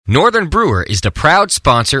Northern Brewer is the proud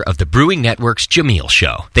sponsor of the Brewing Network's Jameel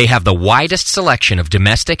Show. They have the widest selection of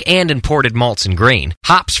domestic and imported malts and grain,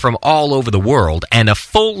 hops from all over the world, and a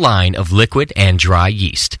full line of liquid and dry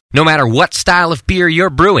yeast. No matter what style of beer you're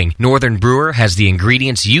brewing, Northern Brewer has the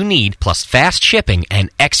ingredients you need, plus fast shipping and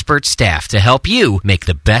expert staff to help you make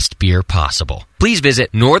the best beer possible. Please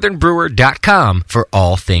visit northernbrewer.com for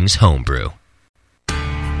all things homebrew.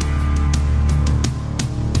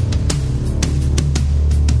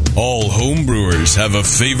 All homebrewers have a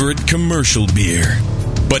favorite commercial beer,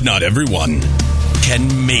 but not everyone can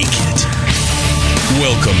make it.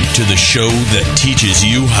 Welcome to the show that teaches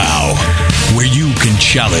you how, where you can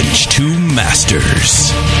challenge two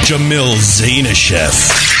masters, Jamil Zainashev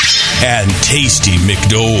and Tasty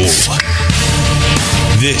McDole.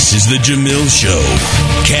 This is the Jamil Show.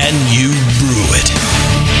 Can you brew it?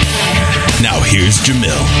 Now here's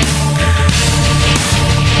Jamil.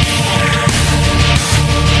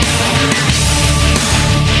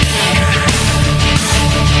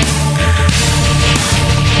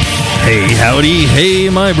 Hey, howdy. Hey,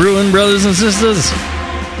 my brewing brothers and sisters.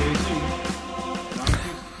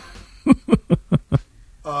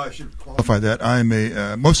 I should qualify that. I'm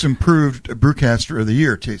a most improved brewcaster of the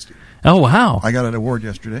year, Tasty. Oh, wow. I got an award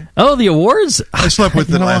yesterday. Oh, the awards? I slept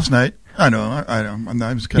with it last night. I know. I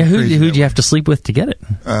was kind of crazy. Who'd you have to sleep with to get it?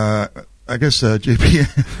 I guess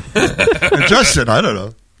JP and Justin. I don't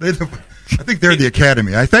know. I think they're the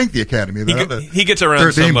Academy. I thank the Academy. He gets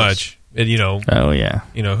around so much. And, oh yeah,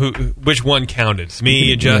 which one counted? It's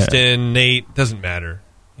me, Justin, Nate. Doesn't matter.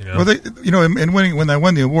 Well, and when I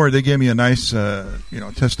won the award, they gave me a nice,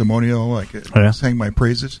 testimonial, sang my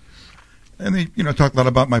praises, and they, talked a lot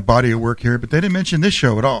about my body of work here, but they didn't mention this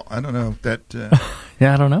show at all. I don't know if that.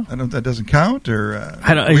 Yeah, I don't know. I don't know if that doesn't count, or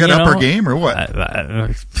we got up our game, or what?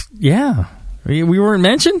 Yeah, we weren't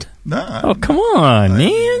mentioned. No. Oh, come on,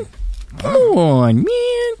 man! Come on,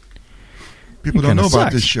 man! People don't know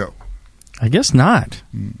about this show. I guess not.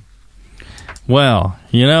 Well,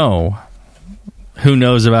 who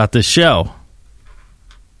knows about this show?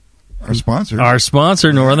 Our sponsor. Our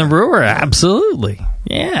sponsor, Northern Brewer. Absolutely.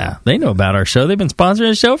 Yeah, they know about our show. They've been sponsoring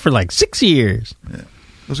the show for like 6 years. Yeah.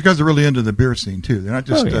 Those guys are really into the beer scene, too. They're not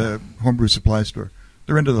just a homebrew supply store.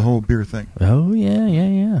 They're into the whole beer thing. Oh,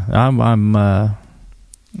 yeah. I'm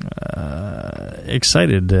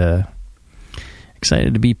excited to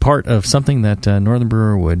be part of something that Northern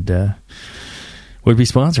Brewer would be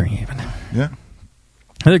sponsoring even. Yeah.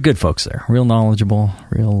 They're good folks there. Real knowledgeable,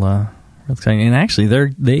 real exciting. And actually,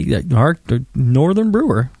 they are Northern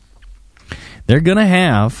Brewer. They're going to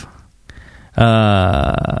have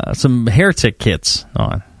some heretic kits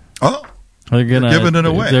on. Oh. They're giving it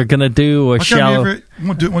away. They're going to do a shallow. You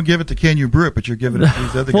won't give it to Can You Brew It, but you're giving it to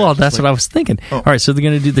these other guys. Well, that's what I was thinking. Oh. All right, so they're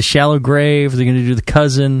going to do the Shallow Grave, they're going to do the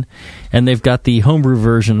Cousin, and they've got the homebrew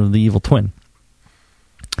version of the Evil Twin.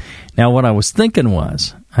 Now, what I was thinking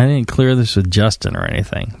was, I didn't clear this with Justin or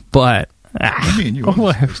anything, but why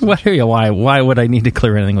would I need to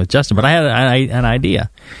clear anything with Justin? But I had an idea.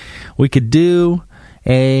 We could do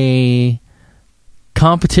a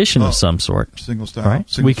competition of some sort. Single style.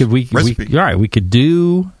 Right? We could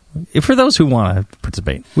do, for those who want to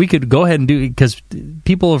participate, we could go ahead and do, because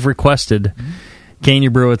people have requested Can You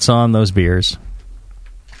Brew It's on those beers.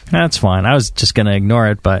 That's fine. I was just going to ignore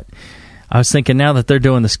it, but I was thinking, now that they're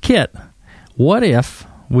doing this kit, what if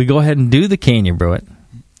we go ahead and do the Can You Brew It,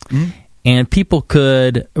 and people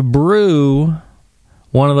could brew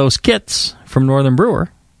one of those kits from Northern Brewer,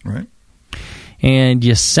 right? And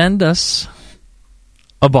you send us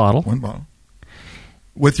a bottle. One bottle.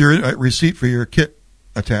 With your receipt for your kit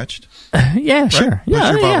attached. Yeah, right? Sure.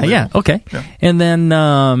 Yeah. Okay. Yeah. And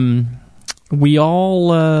then we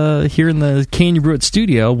all, here in the Can You Brew It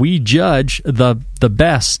studio, we judge the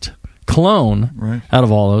best clone out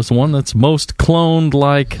of all those, the one that's most cloned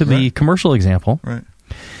like the commercial example. Right.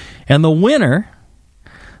 And the winner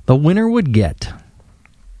would get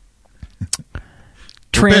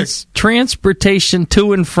transportation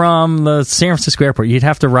to and from the San Francisco airport. You'd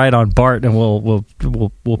have to ride on BART, and we'll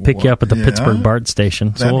pick you up at the Pittsburgh BART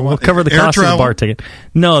station. So we'll cover the cost of the BART ticket.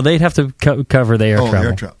 No, they'd have to cover the air travel.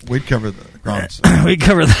 Air travel. We'd cover the ground. We'd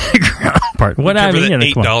cover the ground part. We'd cover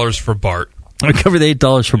the $8 for BART. We'd cover the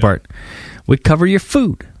 $8 for BART. We'd cover your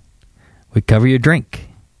food. We'd cover your drink.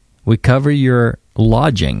 We'd cover your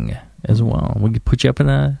lodging as well. We could put you up in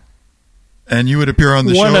a... And you would appear on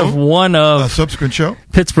the show? One of a subsequent show?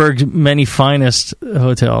 Pittsburgh's many finest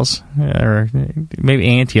hotels. Or maybe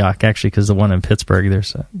Antioch, actually, because the one in Pittsburgh, they're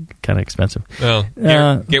kind of expensive. Well,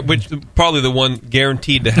 which probably the one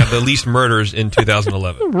guaranteed to have the least murders in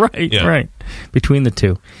 2011. Right. Between the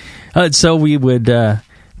two. So we would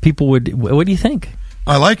people would. What do you think?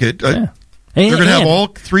 I like it. Yeah. They're going to have all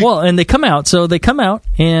three. Well, and they come out. So they come out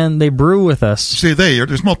and they brew with us. See,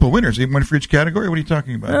 there's multiple winners. One for each category? What are you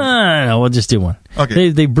talking about? No, we'll just do one. Okay.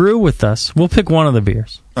 They brew with us. We'll pick one of the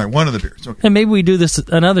beers. All right, one of the beers. Okay. And maybe we do this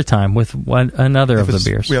another time with another of the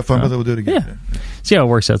beers. We have fun with it, we'll do it again. Yeah. See how it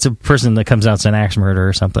works out. It's a person that comes out as an axe murder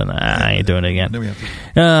or something. I ain't doing it again. Then we have to.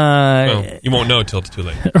 Well, you won't know until it's too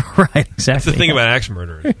late. Right, exactly. That's the thing about axe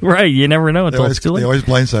murderers. Right, you never know until it's too late. They always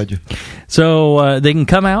blindside you. So they can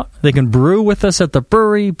come out. They can brew with us at the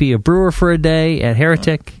brewery, be a brewer for a day at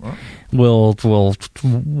Heretic. We'll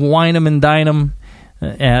wine them and dine them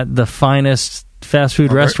at the finest fast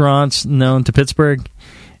food restaurants known to Pittsburgh.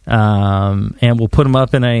 And we'll put them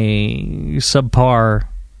up in a subpar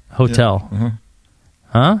hotel. Yeah.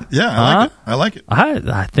 Huh? Yeah, I like it.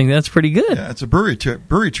 I think that's pretty good. Yeah, it's a brewery trip,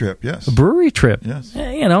 yes. A brewery trip. Yes.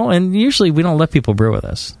 And usually we don't let people brew with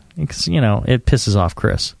us because, it pisses off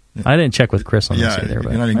Chris. Yeah. I didn't check with Chris on this either.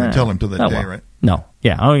 You're not even going to tell him till that day, right? No.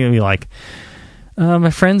 Yeah, I'm going to be like, my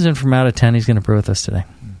friend's in from out of town. He's going to brew with us today.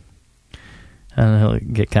 And he'll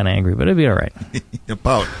get kind of angry, but it'll be all right.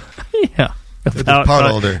 About. Yeah.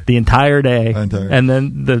 All day. The entire day. And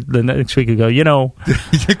then the next week you go, I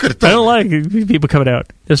don't like people coming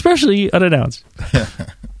out, especially unannounced.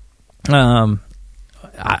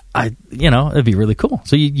 It'd be really cool.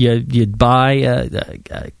 So you'd buy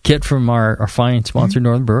a kit from our fine sponsor,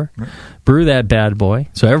 Northern Brewer, brew that bad boy.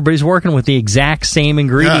 So everybody's working with the exact same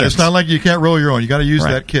ingredients. Yeah, it's not like you can't roll your own. You got to use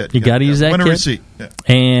that kit. You got to use that kit. Win a receipt. Yeah.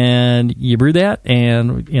 And you brew that,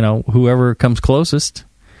 and whoever comes closest.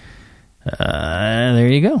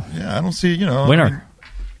 There you go. Yeah, I don't see, winner.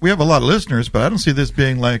 We have a lot of listeners, but I don't see this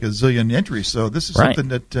being like a zillion entries. So this is something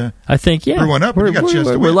that I think, everyone up.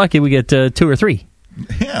 We're lucky we get 2 or 3.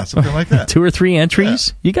 Yeah, something like that. 2 or 3 entries.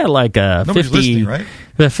 Yeah. You got like a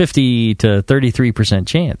 50 to 33%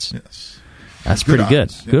 chance. Yes, that's pretty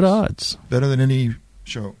good. Yes. Good odds. Better than any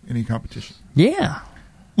show, any competition. Yeah.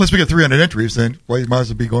 Unless we get 300 entries, then you might as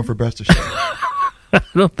well be going for best of show. I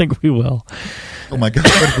don't think we will. Oh my God!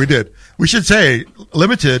 What if we did? We should say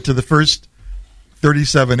limited to the first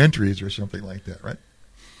 37 entries or something like that, right?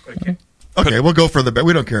 Okay, we'll go for the bet.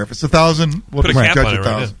 We don't care if it's 1,000. We'll put a cap judge on it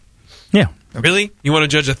 1,000. Right. Yeah. Okay. Really? You want to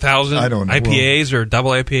judge 1,000? I don't know. IPAs or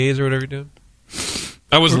double IPAs or whatever you're doing?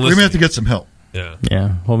 I wasn't listening. We may have to get some help. Yeah.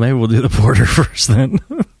 Yeah. Well, maybe we'll do the porter first then.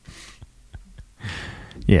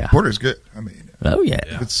 Yeah. Porter's good. I mean. Oh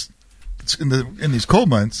yeah. It's in these cold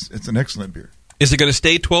months. It's an excellent beer. Is it going to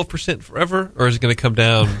stay 12% forever, or is it going to come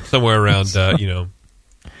down somewhere around,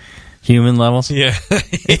 human levels? Yeah.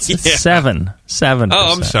 It's 7%.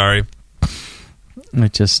 Oh, I'm sorry.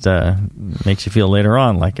 It just makes you feel later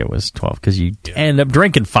on like it was 12 because you end up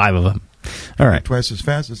drinking 5 of them. All right. Twice as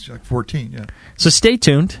fast. It's like 14, yeah. So stay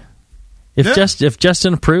tuned. If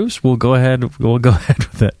Justin approves, we'll go ahead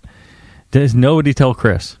with it. There's nobody tell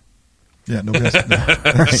Chris. Yeah, no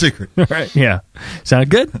secret. All right, yeah. Sound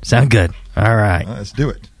good? Sound good. All right. Let's do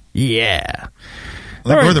it. Yeah.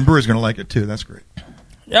 Northern Brewer's going to like it, too. That's great.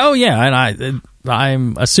 Oh, yeah, and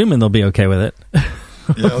I'm assuming they'll be okay with it. Yeah,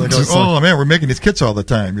 they're going, man, we're making these kits all the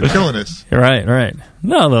time. You're killing us. Right.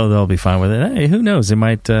 No, they'll be fine with it. Hey, who knows? They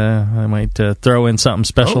might throw in something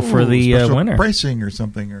special for the winner. Pricing or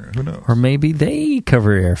something, or who knows? Or maybe they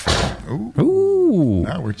cover airfare. Ooh.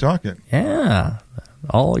 Now we're talking. Yeah.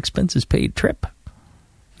 All expenses paid trip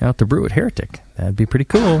out to brew at Heretic. That'd be pretty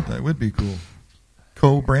cool. That would be cool.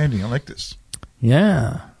 Co-branding. I like this.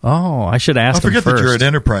 Yeah. Oh, I should ask them first. Forget that you're at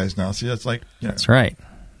Enterprise now. See, that's like... That's right.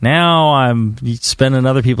 Now I'm spending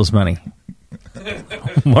other people's money.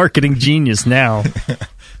 Marketing genius now.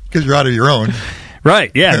 Because you're out of your own.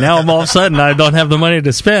 Right, yeah. Now I'm all of a sudden I don't have the money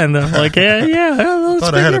to spend. I'm like, let's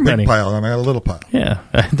thought I had a big pile. I had a little pile. Yeah,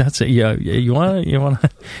 that's it. Yeah, you want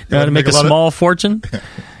to make a small fortune?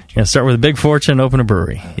 Yeah, start with a big fortune, open a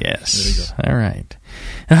brewery. Yes. All right.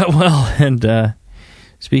 And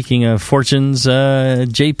speaking of fortunes,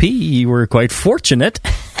 JP, you were quite fortunate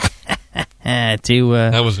to...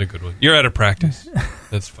 that wasn't a good one. You're out of practice.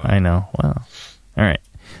 That's fine. I know. Wow. All right.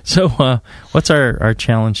 So what's our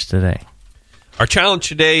challenge today? Our challenge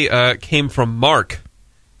today came from Mark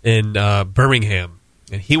in Birmingham,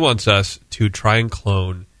 and he wants us to try and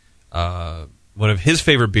clone one of his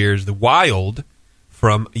favorite beers, the Wyld,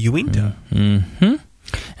 from Uinta. Mm-hmm. And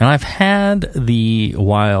I've had the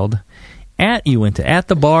Wyld at Uinta, at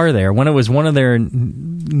the bar there, when it was one of their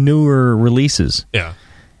newer releases. Yeah.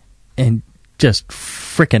 And just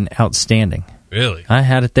freaking outstanding. Really? I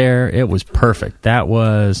had it there. It was perfect. That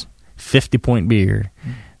was 50-point beer.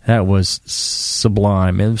 That was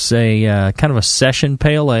sublime. It was a kind of a session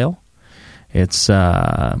pale ale. It's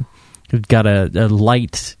got It's got a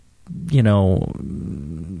light, bready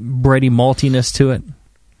maltiness to it,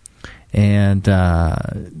 and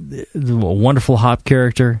a wonderful hop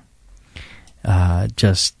character.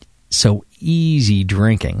 Just so easy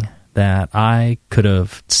drinking that I could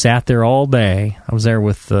have sat there all day. I was there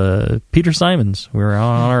with Peter Simons. We were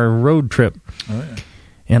on our road trip. Oh, yeah.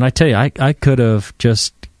 And I tell you, I could have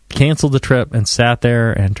just canceled the trip and sat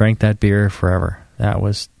there and drank that beer forever. That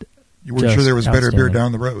was You weren't sure there was better beer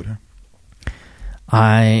down the road, huh?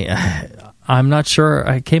 I'm not sure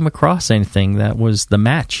I came across anything that was the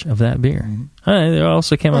match of that beer. Mm-hmm. I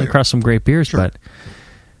also came across some great beers, but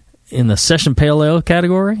in the session pale ale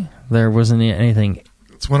category, there wasn't anything.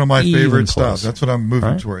 It's one of my favorite styles. That's what I'm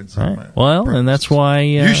moving towards. Right. Well, and that's why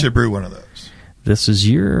you should brew one of those. This is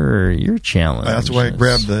your challenge. That's why I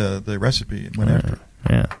grabbed the recipe and went after it.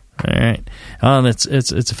 Yeah. All right.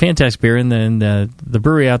 It's a fantastic beer, and then the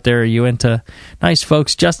brewery out there, Uinta, nice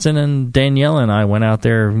folks. Justin and Danielle and I went out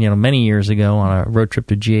there, many years ago on a road trip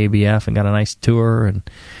to GABF and got a nice tour, and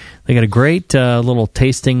they got a great little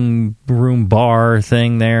tasting room bar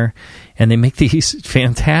thing there, and they make these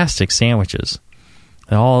fantastic sandwiches.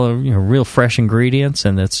 They're all real fresh ingredients,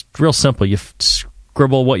 and it's real simple. You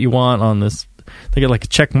scribble what you want on this. They get like a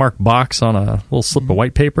check mark box on a little slip of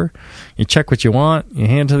white paper. You check what you want, you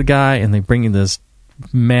hand it to the guy, and they bring you this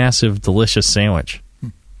massive, delicious sandwich.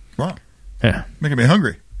 Wow. Yeah. Making me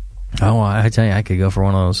hungry. Oh, I tell you, I could go for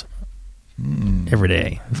one of those every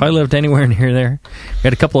day. If I lived anywhere near there, we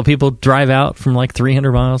had a couple of people drive out from like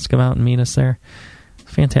 300 miles to come out and meet us there.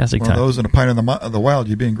 Fantastic time. One of those and a pint of the Wyld,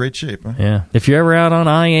 you'd be in great shape. Huh? Yeah. If you're ever out on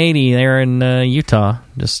I-80 there in Utah,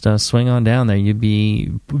 just swing on down there. You'd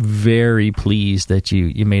be very pleased that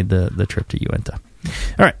you made the trip to Uinta.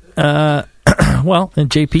 All right. Well, and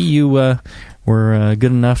JP, you were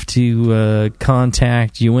good enough to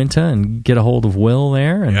contact Uinta and get a hold of Will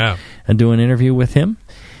there and do an interview with him.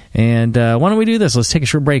 And why don't we do this? Let's take a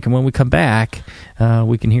short break, and when we come back,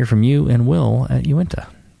 we can hear from you and Will at Uinta.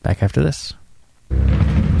 Back after this. In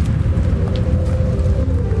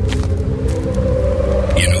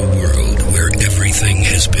a world where everything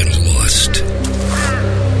has been lost.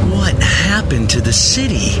 What happened to the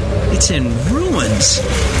city? It's in ruins.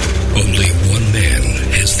 Only one man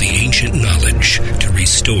has the ancient knowledge to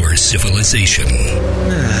restore civilization.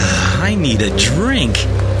 I need a drink.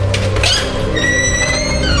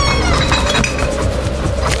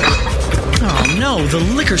 Oh no, the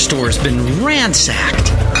liquor store's been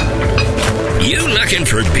ransacked. You looking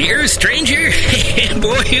for beer, stranger?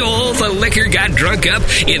 Boy, all the liquor got drunk up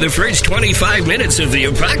in the first 25 minutes of the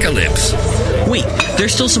apocalypse. Wait,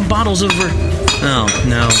 there's still some bottles over... Oh,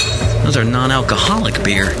 no. Those are non-alcoholic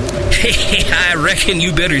beer. I reckon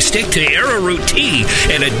you better stick to arrowroot tea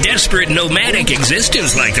and a desperate nomadic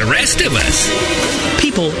existence like the rest of us.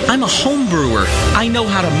 People, I'm a home brewer. I know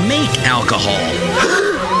how to make alcohol.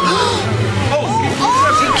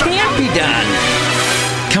 It can't be done.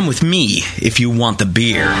 Come with me if you want the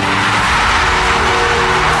beer. Okay,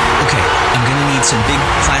 I'm gonna need some big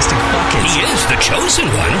plastic buckets. He is the chosen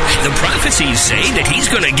one. The prophecies say that he's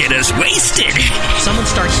gonna get us wasted. Someone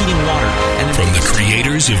start heating water. And then from the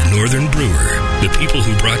creators of Northern Brewer, the people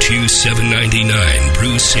who brought you $7.99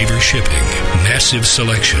 Brew Saver shipping, massive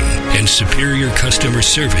selection, and superior customer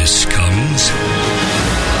service comes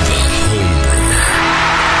the Home Brewer.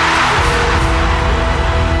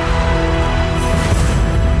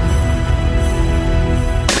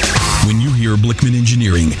 Here, Blickman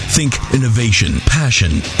Engineering. Think innovation,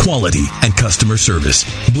 passion, quality, and customer service.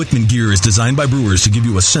 Blickman gear is designed by brewers to give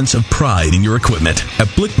you a sense of pride in your equipment. At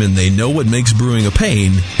Blickman, they know what makes brewing a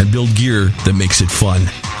pain and build gear that makes it fun.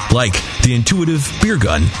 Like the intuitive beer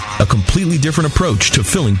gun, a completely different approach to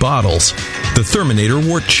filling bottles. The Therminator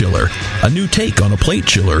Wort Chiller, a new take on a plate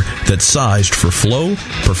chiller that's sized for flow,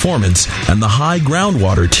 performance, and the high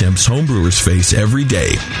groundwater temps homebrewers face every day.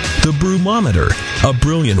 The Brewmometer, a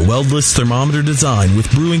brilliant weldless thermometer design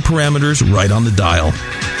with brewing parameters right on the dial.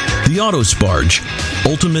 The Autosparge,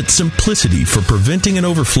 ultimate simplicity for preventing an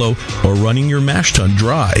overflow or running your mash tun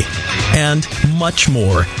dry. And much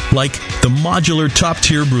more, like the modular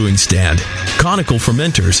top-tier brewing stand, conical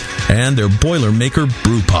fermenters, and their Boilermaker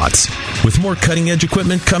brew pots. With more cutting-edge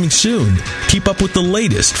equipment coming soon, keep up with the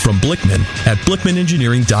latest from Blickman at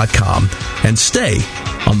blickmanengineering.com and stay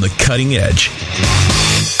on the cutting edge.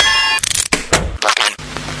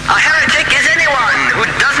 A heretic is anyone who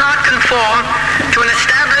does not conform to an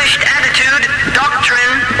established attitude,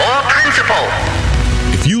 doctrine, or principle.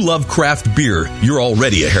 If you love craft beer, you're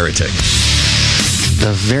already a heretic.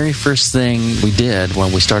 The very first thing we did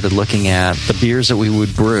when we started looking at the beers that we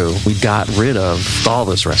would brew, we got rid of all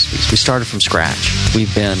those recipes. We started from scratch.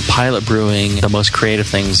 We've been pilot brewing the most creative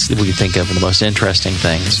things that we could think of and the most interesting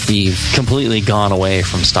things. We've completely gone away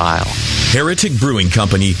from style. Heretic Brewing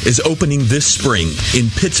Company is opening this spring in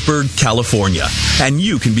Pittsburgh, California, and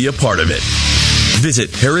you can be a part of it.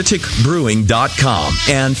 Visit hereticbrewing.com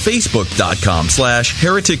and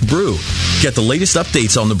facebook.com/hereticbrew. Get the latest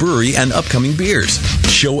updates on the brewery and upcoming beers.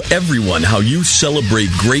 Show everyone how you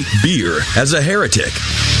celebrate great beer as a heretic.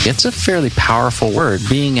 It's a fairly powerful word.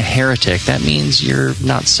 Being a heretic, that means you're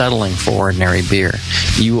not settling for ordinary beer.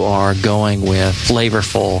 You are going with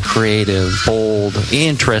flavorful, creative, bold,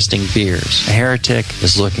 interesting beers. A heretic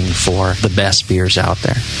is looking for the best beers out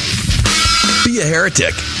there. Be a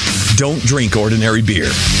heretic. Don't drink ordinary beer.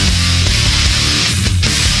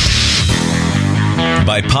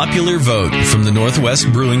 By popular vote from the Northwest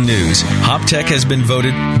Brewing News, HopTech has been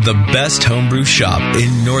voted the best homebrew shop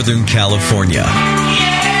in Northern California.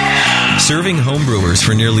 Serving homebrewers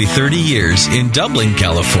for nearly 30 years in Dublin,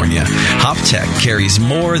 California, HopTech carries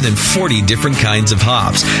more than 40 different kinds of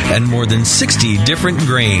hops and more than 60 different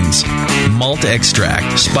grains. Malt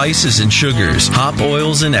extract, spices and sugars, hop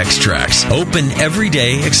oils and extracts. Open every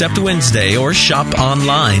day except Wednesday or shop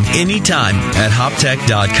online anytime at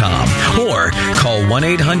hoptech.com or call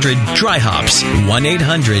 1-800-DRY-HOPS,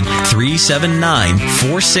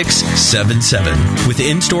 1-800-379-4677. With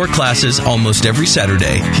in-store classes almost every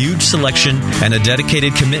Saturday, huge selection and a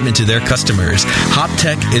dedicated commitment to their customers,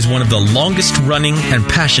 HopTech is one of the longest-running and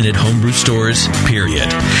passionate homebrew stores,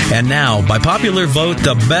 period. And now, by popular vote,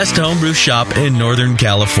 the best homebrew shop in Northern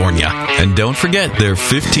California. And don't forget their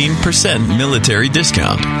 15% military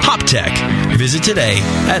discount. HopTech. Visit today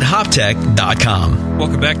at hoptech.com.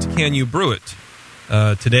 Welcome back to Can You Brew It?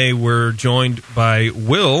 Today we're joined by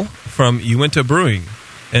Will from Uinta Brewing.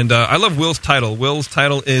 And I love Will's title. Will's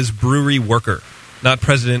title is Brewery Worker. Not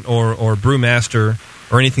president or brewmaster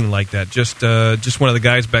or anything like that. Just one of the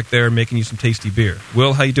guys back there making you some tasty beer.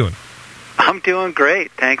 Will, how you doing? I'm doing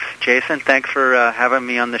great. Thanks, Jason. Thanks for having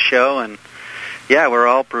me on the show. And yeah, we're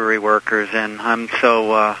all brewery workers, and I'm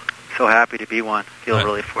so happy to be one. Feel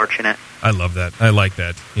really fortunate. I love that. I like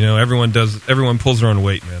that. You know, everyone pulls their own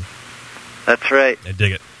weight, man. That's right. I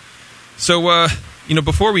dig it. So,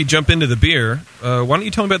 before we jump into the beer, why don't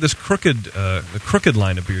you tell me about this the crooked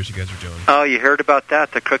line of beers you guys are doing? Oh, you heard about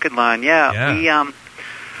that, the crooked line? Yeah. We,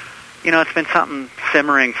 it's been something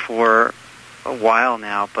simmering for a while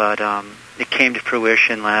now, but it came to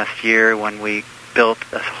fruition last year when we built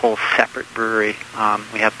a whole separate brewery.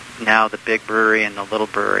 We have now the big brewery and the little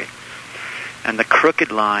brewery, and the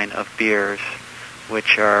crooked line of beers,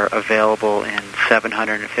 which are available in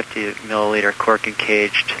 750 milliliter cork and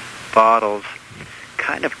caged bottles,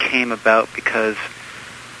 kind of came about because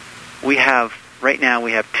right now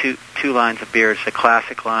we have two lines of beers. The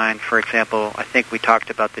classic line, for example, I think we talked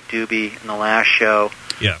about the Doobie in the last show,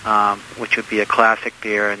 which would be a classic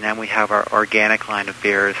beer, and then we have our organic line of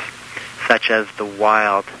beers, such as the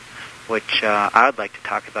Wyld, which I would like to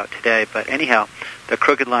talk about today. But anyhow, the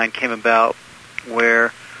crooked line came about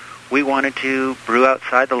where we wanted to brew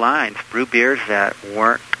outside the lines, brew beers that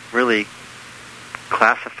weren't really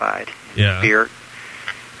classified in beer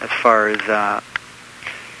as far as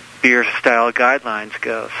beer style guidelines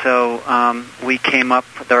go. So we came up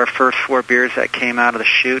with our first 4 beers that came out of the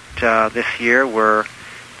chute this year were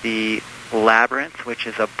the Labyrinth, which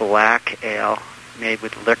is a black ale made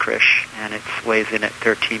with licorice, and it weighs in at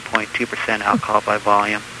 13.2% alcohol by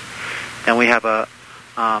volume. Then we have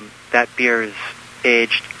that beer is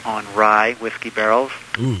aged on rye whiskey barrels.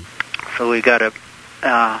 Ooh. So we got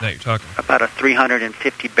now you're talking. About a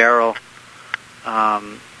 350 barrel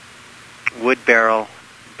wood barrel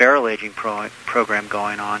aging program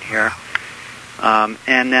going on here.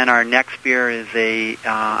 And then our next beer is a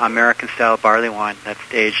American style barley wine that's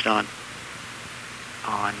aged on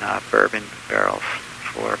bourbon barrels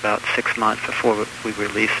for about 6 months before we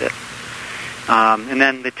release it. And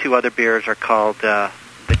then the 2 other beers are called the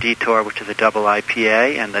Detour, which is a double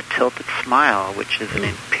IPA, and the Tilted Smile, which is an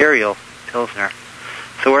Imperial Pilsner.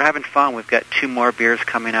 So we're having fun. We've got 2 more beers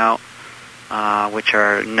coming out, which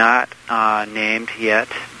are not named yet.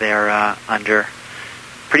 They're under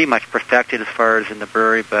pretty much perfected as far as in the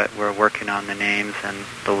brewery, but we're working on the names and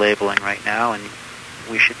the labeling right now, and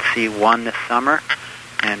we should see one this summer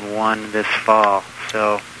and one this fall.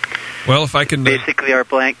 So, well, if I can basically our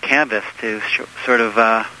blank canvas to sort of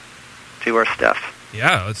do our stuff.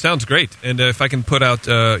 Yeah, it sounds great. And if I can put out,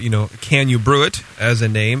 Can You Brew It as a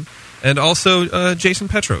name, and also Jason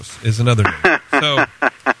Petros is another name. So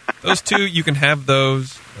those two, you can have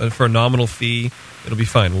those for a nominal fee. It'll be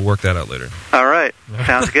fine. We'll work that out later. All right.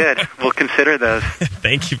 Sounds good. We'll consider those.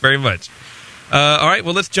 Thank you very much. All right.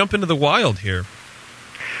 Well, let's jump into the Wyld here.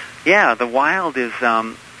 Yeah, the Wyld is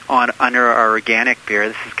under our organic beer.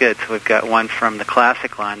 This is good. So we've got one from the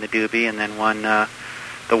classic line, the Doobie, and then one.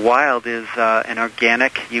 The Wyld is an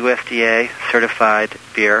organic USDA certified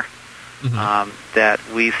beer that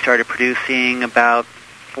we started producing about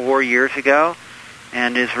 4 years ago,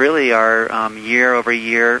 and is really our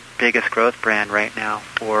year-over-year biggest growth brand right now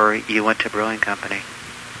for Uinta Brewing Company.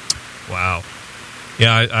 Wow.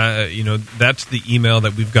 Yeah, that's the email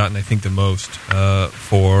that we've gotten, I think, the most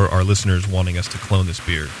for our listeners wanting us to clone this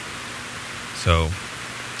beer. So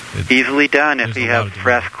easily done if you have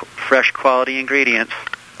fresh quality ingredients.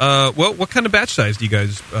 Well, what kind of batch size do you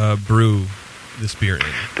guys brew this beer in?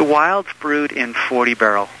 The Wyld's brewed in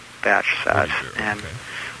 40-barrel batch size, and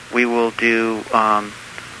we will do.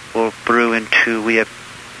 We'll brew into. We have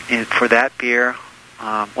for that beer.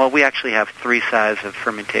 We actually have three sizes of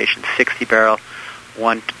fermentation: 60-barrel,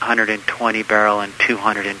 120-barrel, and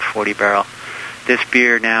 240-barrel. This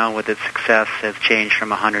beer now, with its success, has changed from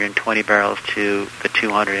 120 barrels to the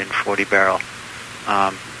 240-barrel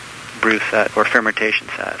brew size or fermentation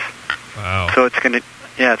size. Wow! So it's going to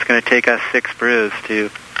take us 6 brews to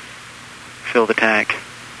fill the tank.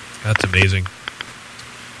 That's amazing.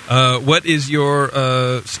 What is your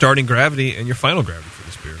starting gravity and your final gravity for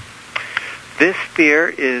this beer? This beer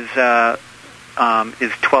is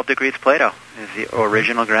 12 degrees Plato, is the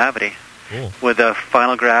original gravity, with a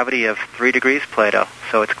final gravity of 3 degrees Plato.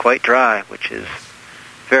 So it's quite dry, which is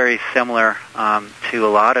very similar to a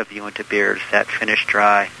lot of Uinta beers that finish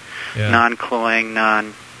dry, non-cloying,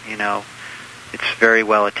 it's very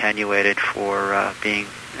well attenuated for being.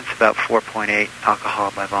 It's about 4.8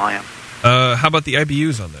 alcohol by volume. How about the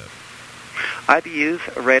IBUs on that?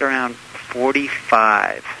 IBUs are right around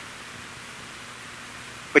 45,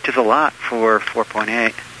 which is a lot for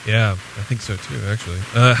 4.8. Yeah, I think so too. Actually,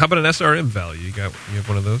 how about an SRM value? You have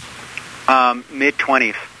one of those?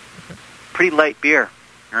 Mid-20s. Okay. Pretty light beer,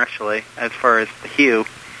 actually. As far as the hue,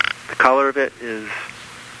 the color of it is,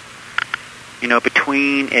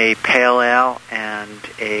 between a pale ale and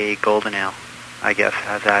a golden ale, I guess,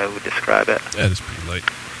 as I would describe it. That is pretty light.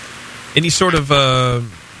 Any sort of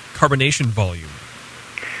carbonation volume?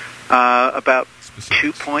 About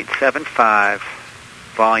 2.75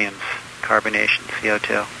 volumes carbonation,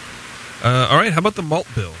 CO2. All right, how about the malt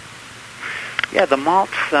bill? Yeah, the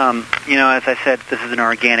malts, as I said, this is an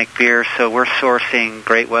organic beer, so we're sourcing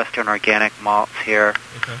Great Western organic malts here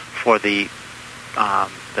for the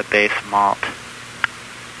base malt.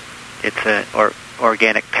 It's an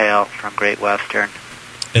organic pale from Great Western.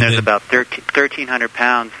 And there's about 1,300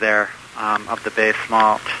 pounds there of the base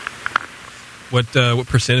malt. What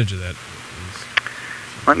percentage of that is?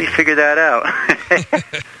 Let me figure that out.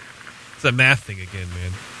 It's a math thing again,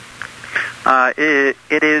 man.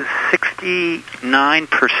 It is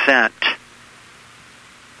 69%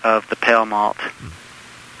 of the pale malt.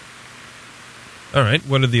 All right.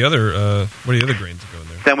 What are the other grains that go in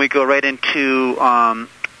there? Then we go right into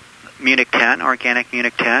Munich 10, organic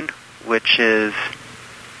Munich 10, which is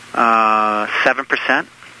 7%.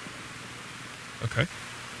 Okay.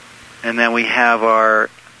 And then we have our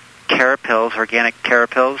Carapils, organic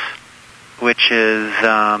Carapils, which is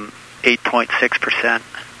 8.6%.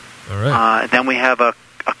 All right. Then we have a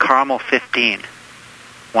Caramel 15,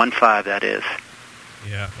 1.5 that is.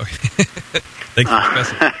 Yeah. Okay. Thanks for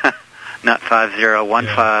specifying. Not 5.0,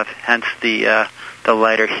 1.5. Hence the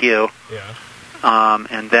lighter hue. Yeah.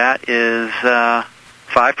 And that is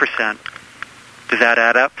 5%. Does that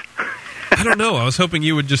add up? I don't know. I was hoping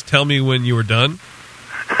you would just tell me when you were done.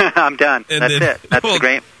 I'm done. And that's it. That's the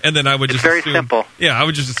great. And then I would just very assume, simple. Yeah, I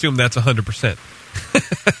would just assume that's 100%.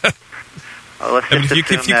 Well, let's just if you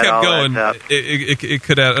kept going, it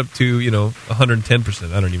could add up to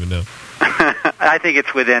 110%. I don't even know. I think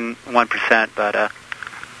it's within 1%, but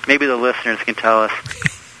maybe the listeners can tell us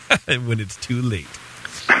when it's too late.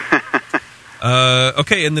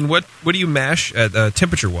 Okay, and then what do you mash at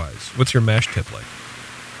temperature wise? What's your mash temp like?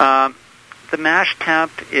 The mash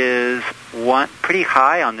temp is pretty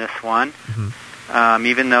high on this one. Mm-hmm.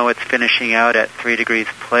 Even though it's finishing out at 3 degrees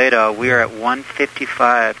Plato, we are at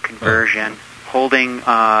 155 conversion, holding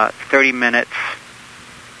 30 minutes.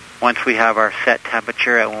 Once we have our set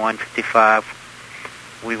temperature at 155,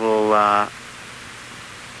 we will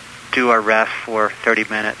do our rest for 30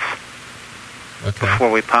 minutes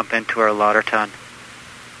before we pump into our lauter tun.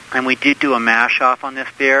 And we did do a mash off on this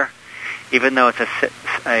beer. Even though it's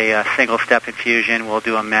a single-step infusion, we'll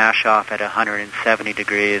do a mash off at 170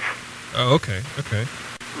 degrees. Oh, okay.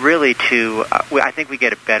 really to, I think we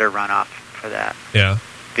get a better runoff for that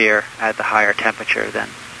beer at the higher temperature than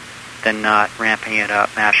not ramping it up,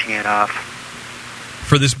 mashing it off.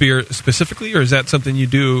 For this beer specifically, or is that something you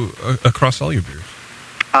do across all your beers?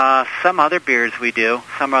 Some other beers we do.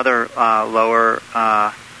 Some other lower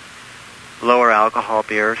alcohol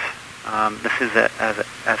beers. This is, as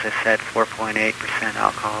I said, 4.8%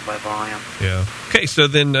 alcohol by volume. Yeah. Okay, so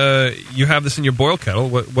then you have this in your boil kettle.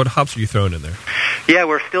 What hops are you throwing in there? Yeah,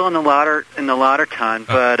 we're still in the lauter tun,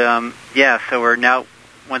 but so we're now,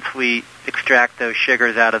 once we extract those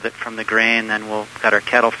sugars out of it from the grain, then we'll got our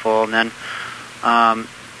kettle full, and then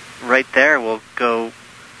right there we'll go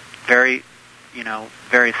very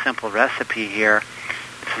simple recipe here.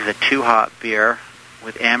 This is a 2-hop beer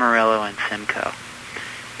with Amarillo and Simcoe.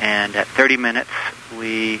 And at 30 minutes,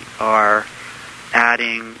 we are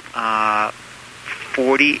adding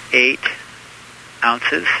 48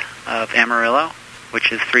 ounces of Amarillo,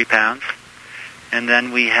 which is 3 pounds. And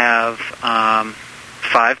then we have 5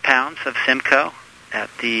 pounds of Simcoe at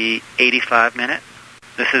the 85 minute.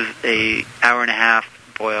 This is a hour and a half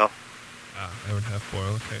boil. Hour and a half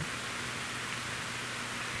boil, okay.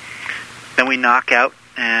 Then we knock out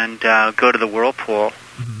and go to the whirlpool.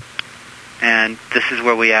 Mm-hmm. And this is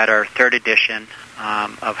where we add our third edition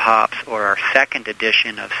of hops, or our second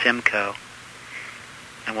edition of Simcoe.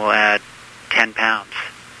 And we'll add 10 pounds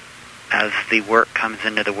as the wort comes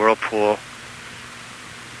into the whirlpool.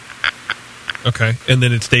 Okay, and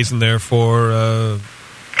then it stays in there for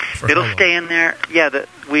it'll stay in there. Yeah,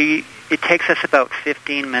 it takes us about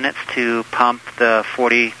 15 minutes to pump the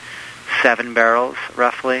 47 barrels,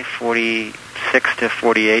 roughly 46 to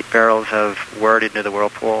 48 barrels of wort into the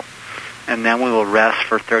whirlpool, and then we will rest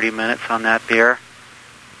for 30 minutes on that beer.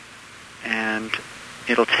 And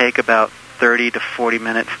it'll take about 30 to 40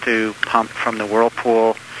 minutes to pump from the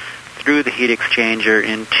whirlpool through the heat exchanger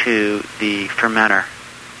into the fermenter.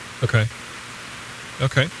 Okay.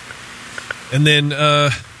 And then,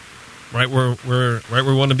 right where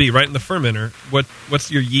we want to be, right in the fermenter. What's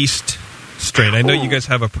your yeast strain? I know you guys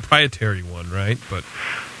have a proprietary one, right? But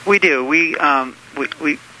we do.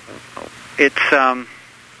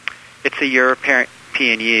 It's a European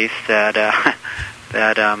yeast that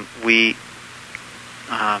we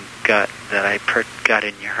got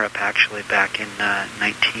in Europe actually back in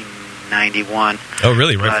 1991. Oh,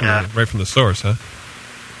 really? Right from the source, huh?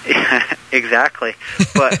 Exactly.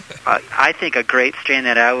 But I think a great strain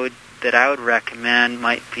that I would recommend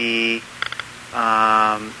might be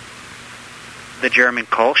the German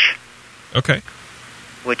Kolsch. Okay.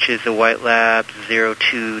 Which is the White Lab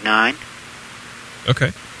 029.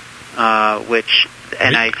 Okay.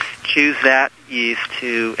 And I choose that yeast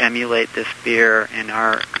to emulate this beer in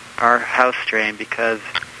our house strain because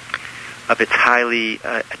of its highly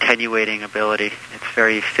attenuating ability. It's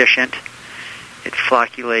very efficient. It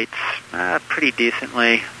flocculates pretty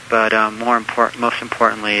decently, but most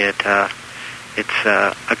importantly, it's a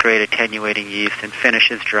great attenuating yeast and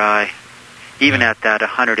finishes dry, even at that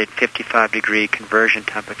 155 degree conversion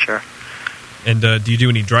temperature. And do you do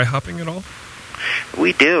any dry hopping at all?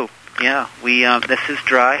 We do. Yeah, this is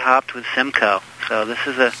dry hopped with Simcoe. So this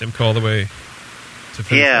is a Simcoe all the way to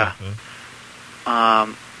finish. Yeah. Huh?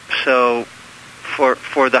 So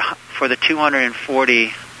for the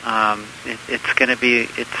 240. It's going to be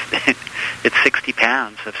it's 60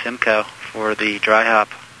 pounds of Simcoe for the dry hop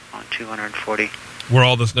on 240. Were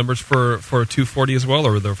all those numbers for 240 as well,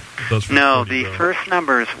 or were those for No, the first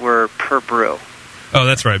numbers were per brew. Oh,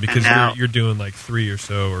 that's right, because you're doing like 3 or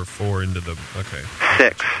so or 4 into the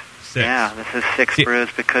Six. Yeah, this is 6 brews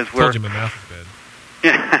because we're. Told you my math is bad.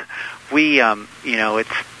 Yeah, we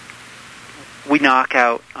we knock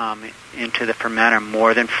out into the fermenter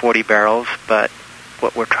more than 40 barrels, but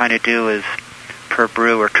what we're trying to do is, per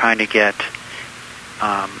brew, we're trying to get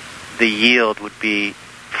the yield would be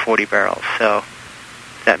 40 barrels. So,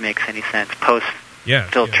 if that makes any sense.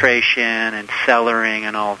 Post-filtration and cellaring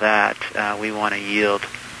and all that, we want to yield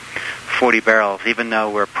 40 barrels, even though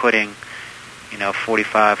we're putting,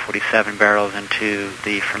 45, 47 barrels into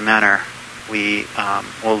the fermenter. We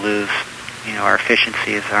will lose, our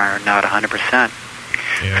efficiencies are not 100%.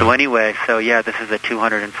 Yeah. So anyway, this is a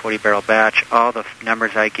 240 barrel batch. All the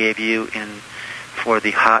numbers I gave you for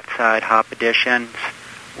the hot side hop additions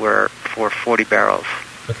were for 40 barrels.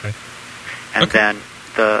 Okay. And then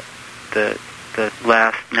the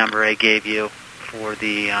last number I gave you for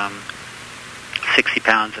the 60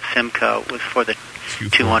 pounds of Simcoe was for the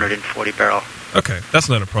 240 barrel. Okay, that's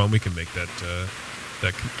not a problem. We can make that.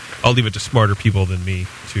 I'll leave it to smarter people than me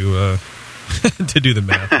to to do the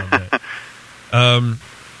math on that.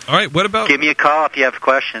 All right, what about... Give me a call if you have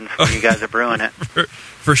questions when you guys are brewing it.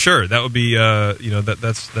 For sure. That would be,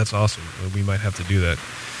 that's awesome. We might have to do that.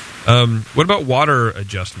 What about water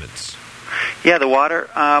adjustments? Yeah, the water,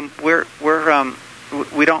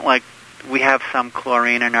 we don't like... We have some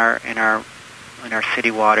chlorine in our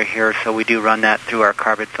city water here, so we do run that through our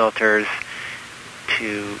carbon filters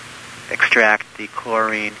to extract the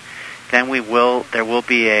chlorine. Then there will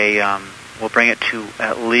be we'll bring it to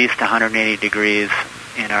at least 180 degrees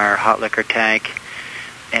in our hot liquor tank,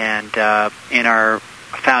 and in our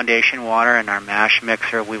foundation water and our mash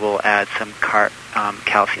mixer, we will add some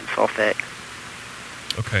calcium sulfate.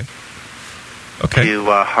 Okay. To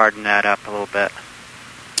harden that up a little bit.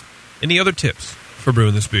 Any other tips for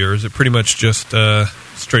brewing this beer? Is it pretty much just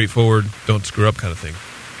straightforward, don't screw up kind of thing?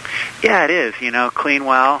 Yeah, it is. Clean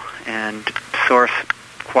well and source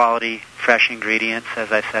quality, fresh ingredients,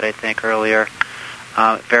 as I said, I think, earlier.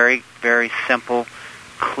 Very, very simple,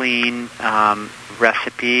 clean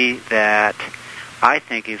recipe that I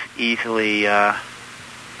think is easily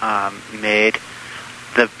made.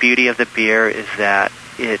 The beauty of the beer is that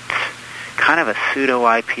it's kind of a pseudo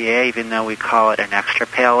IPA, even though we call it an extra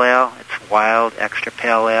pale ale. It's Wyld extra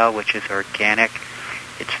pale ale, which is organic.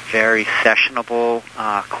 It's very sessionable,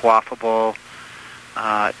 quaffable,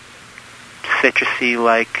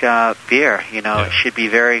 citrusy-like beer. It should be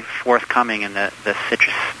very forthcoming in the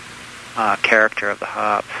citrus character of the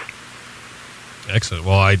hops. Excellent.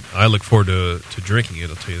 Well, I look forward to drinking it,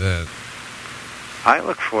 I'll tell you that. I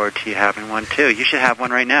look forward to you having one, too. You should have one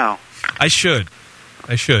right now. I should.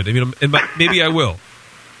 I mean, maybe I will.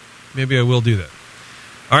 Maybe I will do that.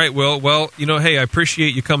 All right, well, hey, I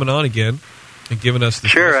appreciate you coming on again and giving us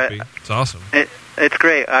this recipe. It's awesome. It's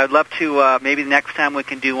great. I'd love to, maybe next time we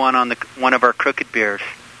can do one on one of our crooked beers.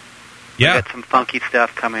 Yeah. We've got some funky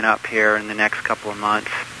stuff coming up here in the next couple of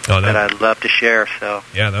months that I'd love to share. So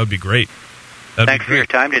yeah, that would be great. Thanks for your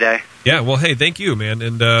time today. Yeah, well, hey, thank you, man.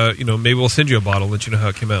 And, maybe we'll send you a bottle, let you know how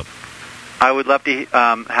it came out. I would love to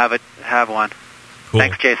have one. Cool.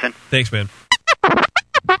 Thanks, Jason. Thanks, man.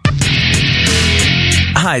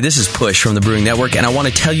 Hi, this is Push from the Brewing Network, and I want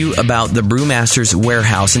to tell you about the Brewmaster's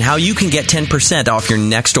Warehouse and how you can get 10% off your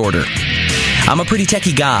next order. I'm a pretty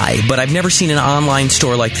techie guy, but I've never seen an online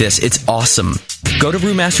store like this. It's awesome. Go to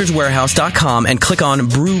brewmasterswarehouse.com and click on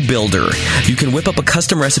Brew Builder. You can whip up a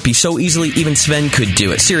custom recipe so easily even Sven could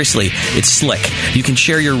do it. Seriously, it's slick. You can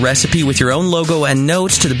share your recipe with your own logo and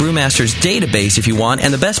notes to the Brewmaster's database if you want,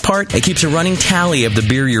 and the best part, it keeps a running tally of the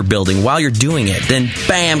beer you're building while you're doing it. Then,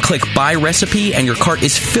 bam, click Buy Recipe, and your cart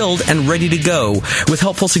is filled and ready to go with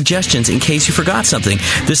helpful suggestions in case you forgot something.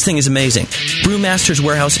 This thing is amazing. Brewmaster's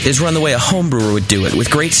Warehouse is run the way a home brewer would do it,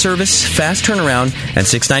 with great service, fast turnaround, and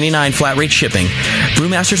 $6.99 flat rate shipping.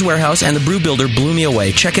 Brewmaster's Warehouse and the Brew Builder blew me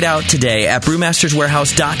away. Check it out today at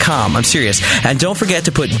brewmasterswarehouse.com. I'm serious. And don't forget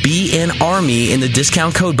to put BNARMY in the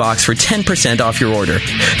discount code box for 10% off your order.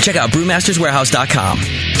 Check out brewmasterswarehouse.com.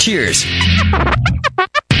 Cheers.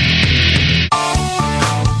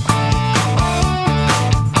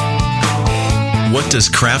 What does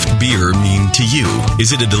craft beer mean to you?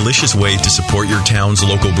 Is it a delicious way to support your town's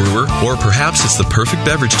local brewer? Or perhaps it's the perfect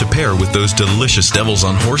beverage to pair with those delicious devils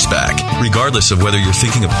on horseback? Regardless of whether you're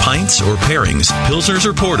thinking of pints or pairings, pilsners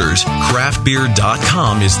or porters,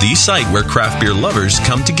 craftbeer.com is the site where craft beer lovers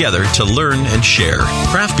come together to learn and share.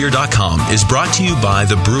 Craftbeer.com is brought to you by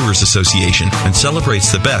the Brewers Association and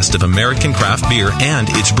celebrates the best of American craft beer and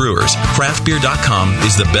its brewers. Craftbeer.com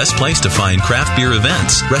is the best place to find craft beer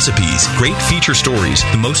events, recipes, great feature stories,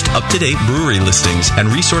 the most up-to-date brewery listings, and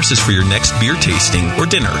resources for your next beer tasting or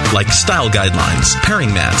dinner, like style guidelines,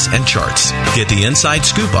 pairing mats, and charts. Get the inside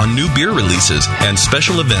scoop on new beer releases and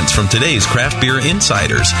special events from today's craft beer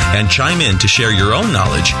insiders, and chime in to share your own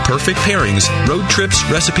knowledge, perfect pairings, road trips,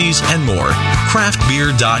 recipes, and more.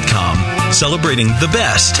 Craftbeer.com, celebrating the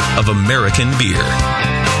best of American beer.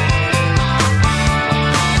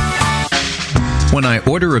 When I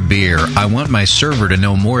order a beer, I want my server to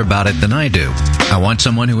know more about it than I do. I want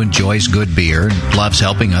someone who enjoys good beer and loves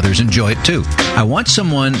helping others enjoy it too. I want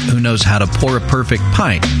someone who knows how to pour a perfect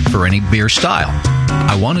pint for any beer style.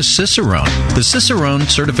 I want a Cicerone. The Cicerone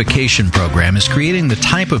certification program is creating the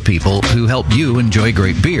type of people who help you enjoy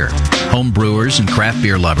great beer. Home brewers and craft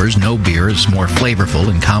beer lovers know beer is more flavorful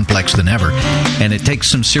and complex than ever, and it takes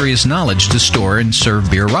some serious knowledge to store and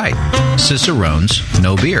serve beer right. Cicerones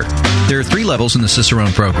know beer. There are 3 levels in the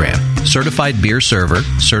Cicerone program. Certified Beer Server,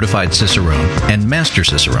 Certified Cicerone, and Master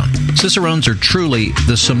Cicerone. Cicerones are truly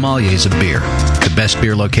the sommeliers of beer. The best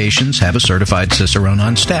beer locations have a certified Cicerone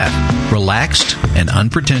on staff. Relaxed and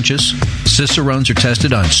unpretentious, Cicerones are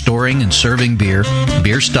tested on storing and serving beer,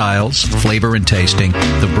 beer styles, flavor and tasting,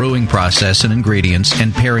 the brewing process and ingredients,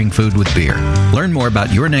 and pairing food with beer. Learn more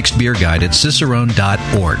about your next beer guide at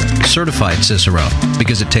cicerone.org. Certified Cicerone,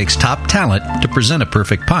 because it takes top talent to present a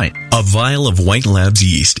perfect pint. A vial of White Labs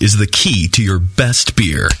yeast is the key to your best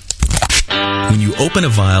beer. When you open a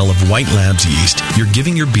vial of White Labs yeast, you're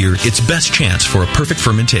giving your beer its best chance for a perfect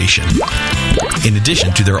fermentation. In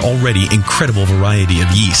addition to their already incredible variety of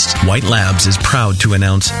yeasts, White Labs is proud to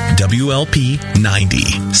announce WLP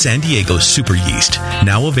 90, San Diego's super yeast,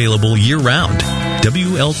 now available year-round.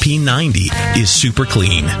 WLP 90 is super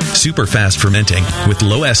clean, super fast fermenting, with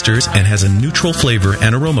low esters and has a neutral flavor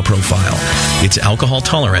and aroma profile. It's alcohol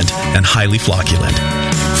tolerant and highly flocculent.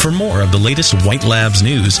 For more of the latest White Labs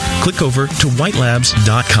news, click over to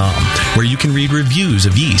whitelabs.com, where you can read reviews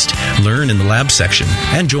of yeast, learn in the lab section,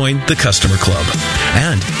 and join the customer club.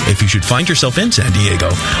 And if you should find yourself in San Diego,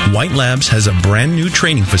 White Labs has a brand new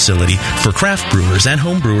training facility for craft brewers and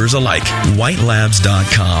home brewers alike.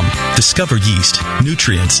 Whitelabs.com. Discover yeast,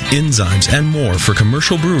 nutrients, enzymes, and more for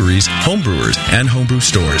commercial breweries, home brewers, and homebrew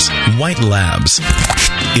stores. White Labs.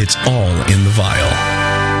 It's all in the vial.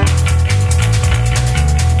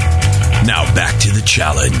 Now back to the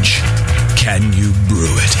challenge. Can you brew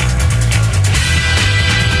it?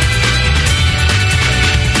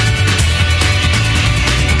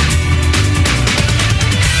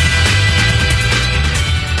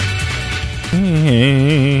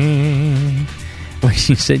 Well,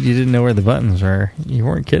 you said you didn't know where the buttons were. You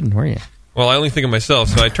weren't kidding, were you? Well, I only think of myself,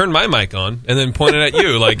 so I turned my mic on and then pointed at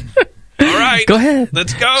you like, all right, go ahead.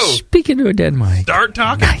 Let's go. Speaking to a dead mic. Start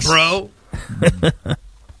talking, bro.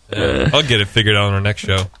 I'll get it figured out on our next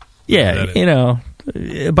show. Yeah, you know,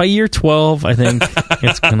 by year 12, I think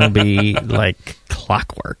it's going to be like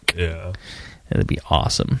clockwork. Yeah. It'll be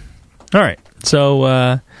awesome. All right.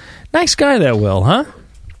 So, nice guy, that Will, huh?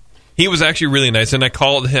 He was actually really nice, and I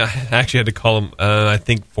actually had to call him, I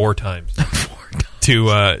think, 4 times.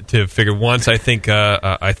 to figure. Once, I think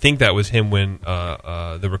that was him when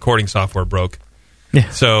the recording software broke. Yeah.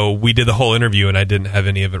 So we did the whole interview, and I didn't have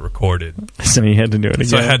any of it recorded. So you had to do it again.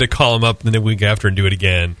 So I had to call him up the week after and do it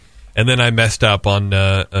again. And then I messed up on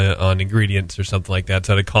ingredients or something like that,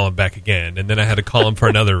 so I had to call him back again. And then I had to call him for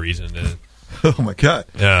another reason. Oh, my God.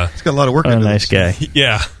 Yeah. He's got a lot of work into nice guy.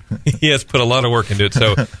 Yeah. He has put a lot of work into it.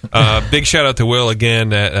 So big shout out to Will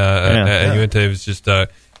again at Uinta. He was just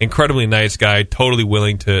incredibly nice guy, totally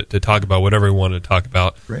willing to talk about whatever he wanted to talk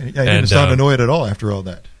about. Great. Yeah, he didn't sound annoyed at all after all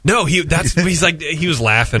that. No, he's like he was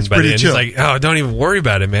laughing by the end. He's like, "Oh, don't even worry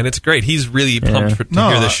about it, man. It's great." He's really pumped to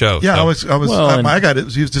hear the show. Yeah, so. I got it.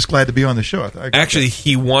 He was just glad to be on the show. Actually,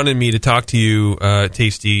 he wanted me to talk to you,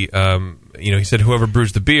 Tasty. He said, "Whoever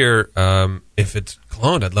brews the beer, if it's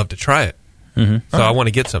cloned, I'd love to try it." Mm-hmm. So I want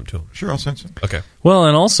to get some to him. Sure, I'll send some. Okay. Well,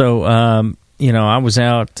 and also, I was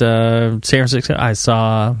out San Francisco. I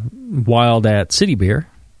saw Wyld at City Beer.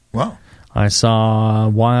 Wow. I saw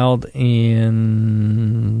Wyld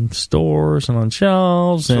in stores and on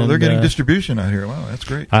shelves. So they're getting distribution out here. Wow, that's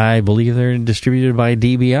great. I believe they're distributed by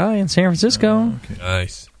DBI in San Francisco. Okay.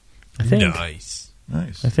 Nice. I think. Nice.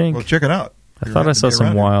 I think. Well, check it out. I thought I saw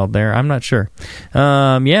some Wyld there. I'm not sure.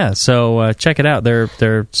 So check it out.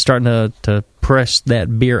 They're starting to press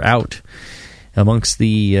that beer out amongst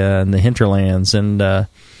the hinterlands, and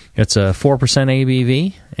it's a 4%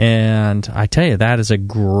 ABV, and I tell you, that is a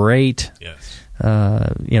great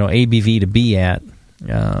ABV to be at.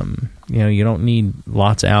 You don't need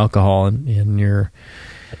lots of alcohol in your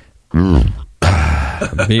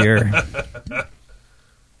beer.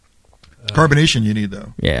 Carbonation you need,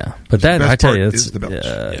 though. Yeah, but that, I tell you, it's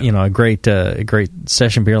the a great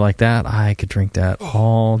session beer like that. I could drink that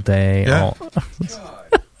all day. Yeah.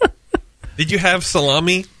 Did you have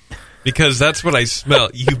salami? Because that's what I smell.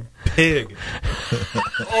 You pig.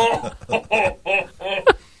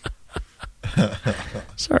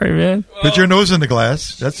 Sorry, man. Put your nose in the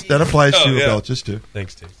glass. That applies to belches, too.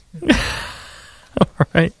 Thanks, Steve. All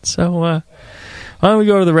right. So why don't we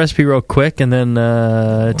go to the recipe real quick, and then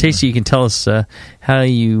Tasty, you can tell us how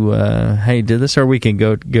you did this, or we can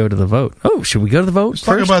go to the vote. Oh, should we go to the vote Let's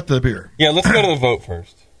first? talk about the beer. Yeah, let's go to the vote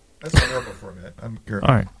first. That's a normal format. All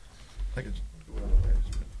right.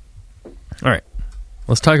 All right.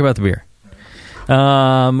 Let's talk about the beer.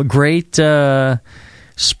 Great,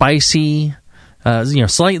 spicy,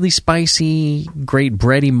 Slightly spicy, great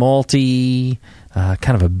bready, malty,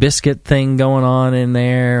 kind of a biscuit thing going on in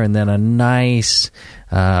there, and then a nice,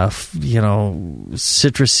 citrusy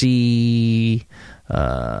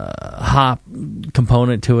hop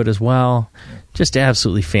component to it as well. Yeah. Just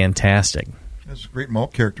absolutely fantastic. Has a great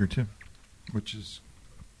malt character too, which is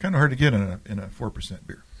kind of hard to get in a 4%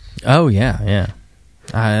 beer. Oh yeah.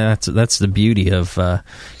 That's the beauty of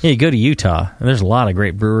you go to Utah and there's a lot of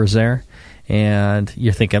great brewers there, and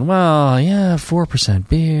you're thinking, 4%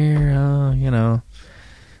 beer,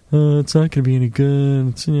 it's not going to be any good.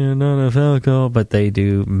 It's not enough alcohol, but they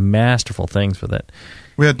do masterful things with it.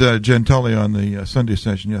 We had Jen Tully on the Sunday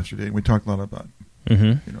session yesterday, and we talked a lot about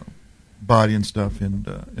body and stuff in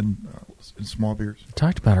small beers. We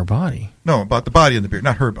talked about her body. No, about the body in the beer,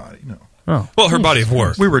 not her body. No. Oh, well, her body of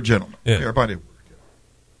work. We were gentlemen. Yeah, her body of work.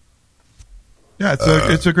 Yeah,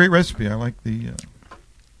 it's a great recipe. I like the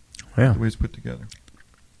way it's put together.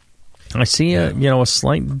 I see a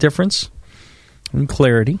slight difference in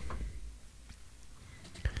clarity.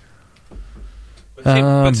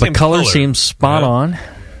 But color seems spot on.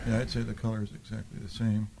 Yeah, I'd say the color is exactly the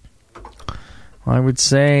same. I would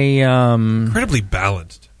say incredibly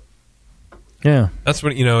balanced. Yeah, that's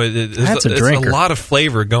what that's a drinker. It's a lot of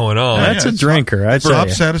flavor going on. That's a drinker. I'd say hop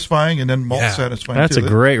satisfying and then malt satisfying. That's a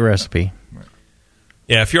great recipe.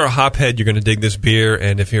 Yeah, if you're a hophead, you're going to dig this beer,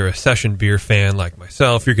 and if you're a session beer fan like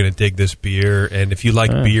myself, you're going to dig this beer, and if you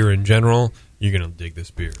like beer in general, you're going to dig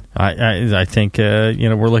this beer. I think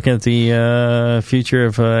we're looking at the future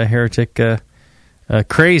of Heretic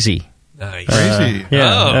Crazy. Nice. Crazy.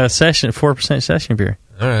 4% session beer.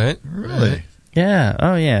 All right. Really? Yeah.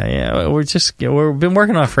 Oh yeah. We've been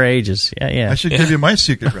working on it for ages. Yeah. I should give you my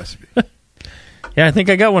secret recipe. Yeah, I think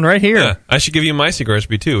I got one right here. Yeah, I should give you my secret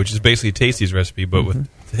recipe too, which is basically Tasty's recipe, but with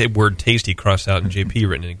the word "tasty" crossed out and JP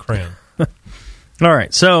written in crayon. All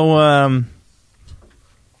right. So,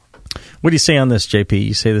 what do you say on this, JP?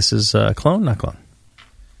 You say this is clone, not clone?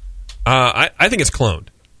 I think it's cloned.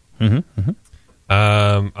 Mm-hmm.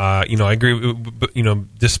 I agree. But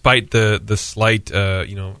despite the slight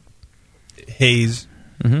haze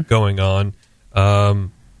going on,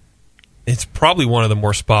 it's probably one of the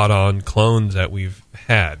more spot on clones that we've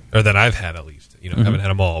had, or that I've had at least. I haven't had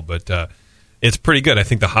them all, but it's pretty good. I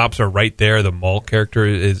think the hops are right there. The malt character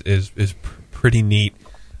is pretty neat.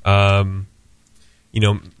 I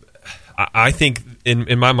think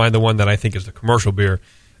in my mind, the one that I think is the commercial beer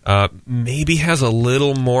maybe has a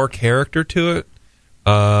little more character to it.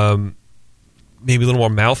 Maybe a little more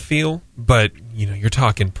mouthfeel, but you're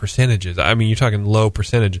talking percentages. I mean, you're talking low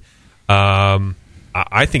percentage. I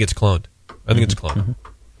think it's cloned. I think it's cloned. Mm-hmm.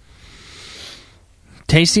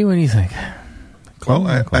 Tasty, what do you think? Well,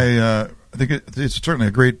 I think it's certainly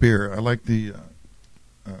a great beer. I like the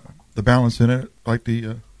balance in it. I like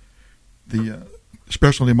the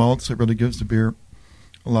specialty malts. It really gives the beer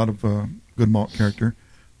a lot of good malt character.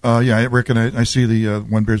 I reckon I see the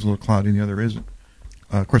one beer's a little cloudy and the other isn't.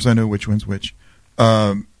 Of course, I know which one's which.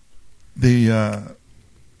 The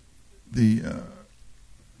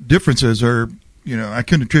differences are, I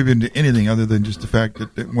couldn't attribute to anything other than just the fact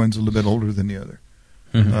that one's a little bit older than the other.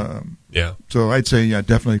 Yeah. So I'd say,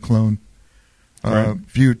 definitely clone. Right.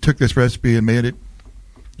 If you took this recipe and made it,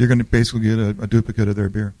 you're going to basically get a duplicate of their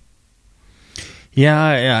beer.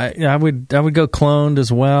 Yeah, I would go cloned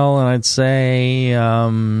as well, and I'd say,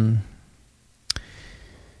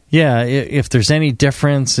 if there's any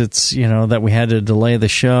difference, it's that we had to delay the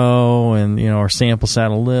show and our sample sat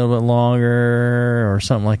a little bit longer or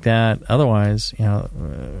something like that. Otherwise,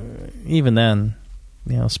 even then,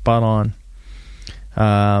 spot on.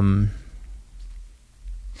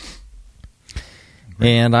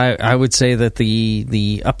 And I would say that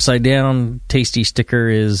the upside down tasty sticker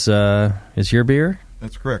is your beer.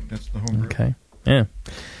 That's correct. That's the home brew. Okay. Yeah.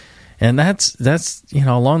 And that's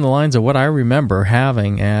along the lines of what I remember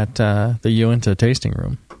having at the Uinta tasting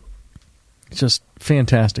room. It's just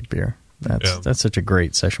fantastic beer. That's such a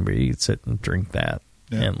great session beer. You could sit and drink that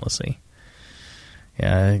endlessly.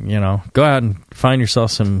 Yeah, go out and find yourself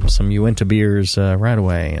some Uinta beers right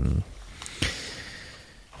away and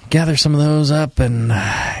gather some of those up and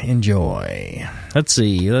enjoy. Let's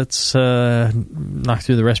see. Let's knock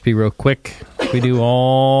through the recipe real quick. We do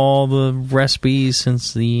all the recipes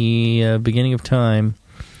since the beginning of time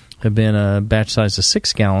have been a batch size of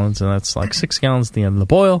 6 gallons, and that's like 6 gallons at the end of the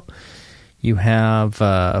boil. You have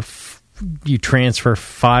you transfer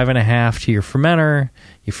 5.5 to your fermenter.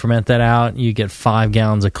 You ferment that out. You get 5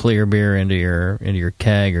 gallons of clear beer into your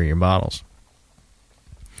keg or your bottles.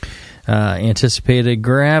 Anticipated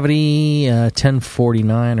gravity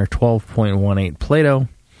 1049 or 12.18 Plato.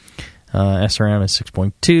 SRM is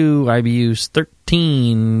 6.2, IBU's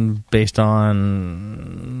 13, based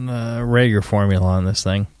on Rager formula on this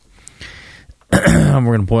thing. We're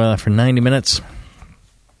going to boil that for 90 minutes.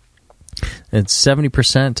 It's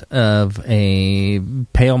 70% of a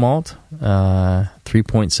pale malt,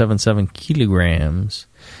 3.77 kilograms.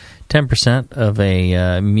 10% of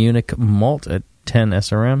a Munich malt at 10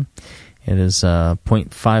 SRM. It is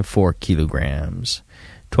 0.54 kilograms.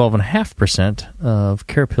 12.5% of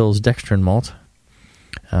Carapil's dextrin malt,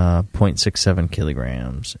 0.67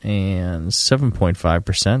 kilograms. And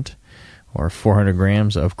 7.5%, or 400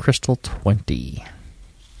 grams, of Crystal 20.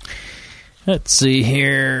 Let's see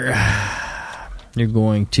here. You're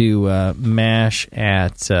going to mash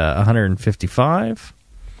at 155.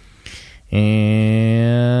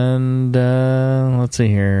 And let's see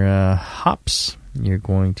here. Hops. You're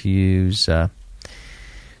going to use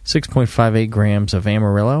 6.58 grams of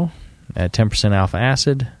Amarillo at 10% alpha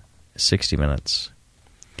acid, 60 minutes.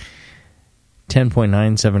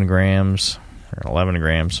 10.97 grams, or 11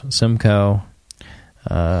 grams, Simcoe.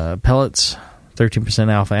 Pellets,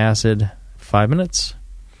 13% alpha acid, 5 minutes.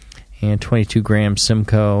 And 22 grams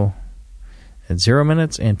Simcoe at 0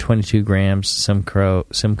 minutes, and 22 grams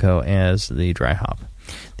Simcoe as the dry hop.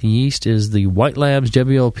 The yeast is the White Labs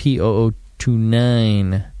WLP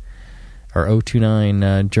 0029, or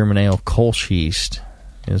 029 German Ale Kolsch yeast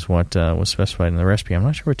is what was specified in the recipe. I'm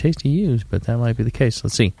not sure what taste you use, but that might be the case.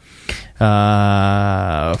 Let's see.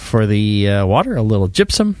 For the water, a little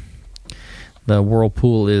gypsum. The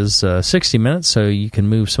whirlpool is 60 minutes, so you can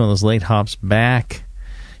move some of those late hops back,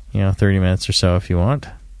 30 minutes or so if you want.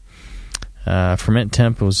 Ferment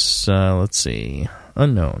temp was, let's see,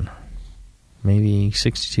 unknown. Maybe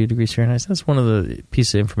 62 degrees Fahrenheit. That's one of the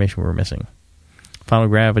pieces of information we're missing. Final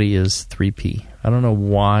gravity is 3p. I don't know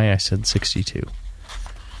why I said 62.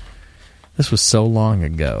 This was so long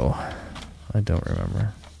ago. I don't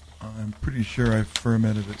remember. I'm pretty sure I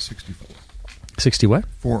fermented at 64. 60 what?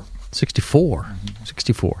 4. 64. Mm-hmm.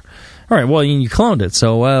 64. All right, well, you cloned it.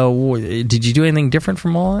 So did you do anything different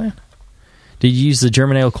from all that? Did you use the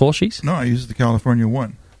German Ale Kolsch yeast? No, I used the California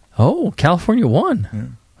 1. Oh, California 1. Yeah.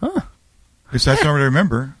 Huh. Because that's not what I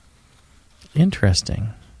remember. Interesting.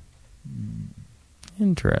 I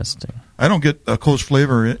don't get a Kolsch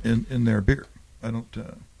flavor in their beer. I don't.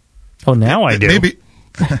 Oh, now I do. Maybe.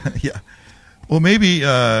 Yeah. Well, maybe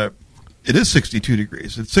it is 62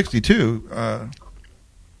 degrees. At 62, I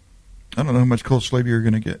don't know how much Kolsch flavor you're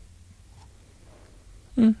going to get.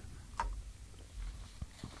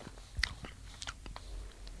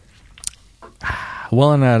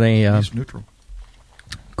 Well, and at a neutral.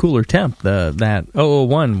 Cooler temp, that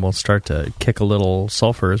 001 will start to kick a little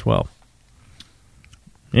sulfur as well.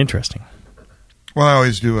 Interesting. Well, I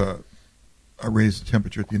always do a raise the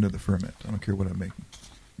temperature at the end of the ferment. I don't care what I'm making.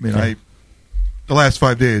 I mean, the last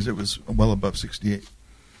 5 days it was well above 68.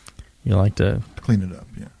 You like to clean it up,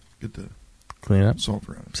 yeah. Get the clean it up,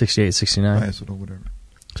 sulfur out of it. 68, 69, acid or whatever.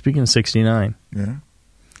 Speaking of 69, yeah,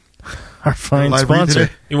 our fine sponsor.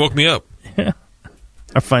 You woke me up. Yeah,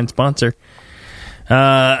 our fine sponsor.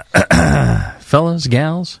 Fellas,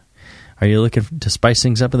 gals, are you looking to spice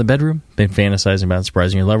things up in the bedroom? Been fantasizing about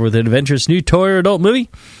surprising your lover with an adventurous new toy or adult movie?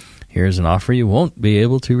 Here's an offer you won't be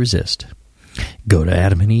able to resist. Go to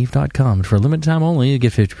adamandeve.com, and for a limited time only, you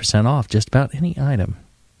get 50% off just about any item.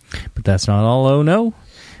 But that's not all, oh no.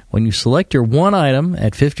 When you select your one item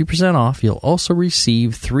at 50% off, you'll also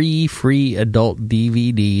receive 3 free adult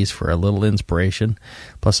DVDs for a little inspiration,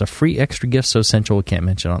 plus a free extra gift so essential we can't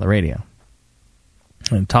mention on the radio.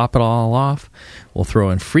 And to top it all off, we'll throw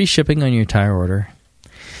in free shipping on your entire order.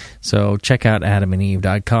 So check out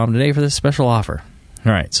adamandeve.com today for this special offer.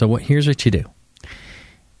 All right, so here's what you do.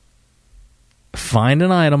 Find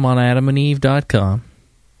an item on adamandeve.com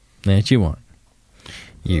that you want.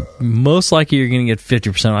 You most likely you're going to get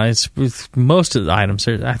 50% off. With most of the items,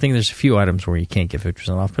 I think there's a few items where you can't get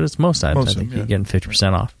 50% off, but it's most items I think you're getting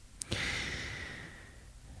 50% off.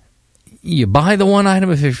 You buy the one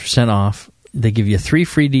item at 50% off. They give you 3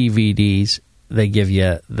 free DVDs. They give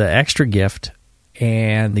you the extra gift,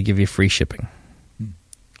 and they give you free shipping.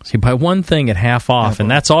 So you buy one thing at half off,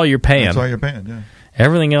 and that's all you're paying. That's all you're paying, yeah.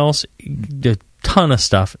 Everything else, a ton of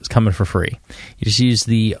stuff is coming for free. You just use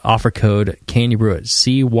the offer code Can You Brew It,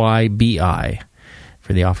 CYBI,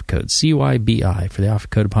 for the offer code. CYBI for the offer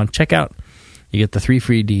code upon checkout. You get the 3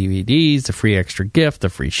 free DVDs, the free extra gift, the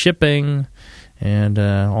free shipping, and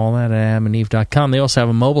all that at adamandeve.com. They also have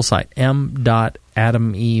a mobile site,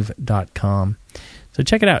 m.adameve.com. So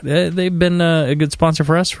check it out. They've been a good sponsor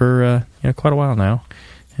for us for quite a while now.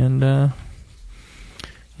 And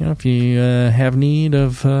if you have need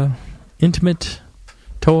of intimate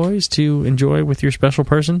toys to enjoy with your special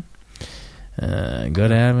person, go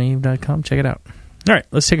to adamandeve.com. Check it out. All right,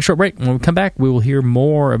 let's take a short break. When we come back, we will hear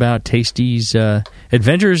more about Tasty's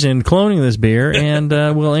adventures in cloning this beer, and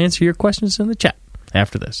we'll answer your questions in the chat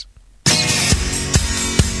after this.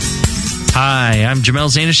 Hi, I'm Jamel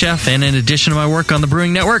Zanishev, and in addition to my work on the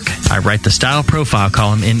Brewing Network, I write the Style Profile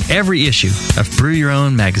column in every issue of Brew Your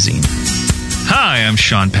Own magazine. Hi, I'm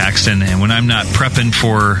Sean Paxton, and when I'm not prepping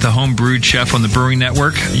for the Homebrewed Chef on the Brewing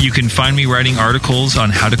Network, you can find me writing articles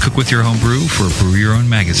on how to cook with your home brew for Brew Your Own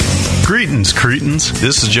magazine. Greetings, cretins.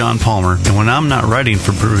 This is John Palmer, and when I'm not writing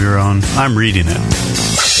for Brew Your Own, I'm reading it.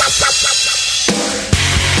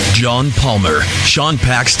 John Palmer, Sean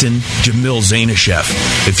Paxton, Jamil Zanishev.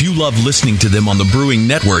 If you love listening to them on the Brewing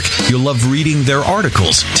Network, you'll love reading their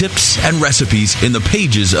articles, tips, and recipes in the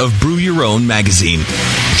pages of Brew Your Own magazine.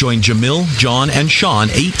 Join Jamil, John, and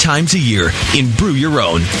Sean 8 times a year in Brew Your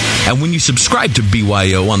Own. And when you subscribe to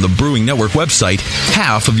BYO on the Brewing Network website,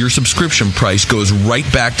 half of your subscription price goes right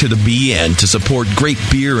back to the BN to support great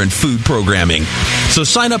beer and food programming. So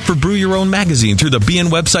sign up for Brew Your Own magazine through the BN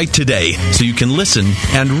website today so you can listen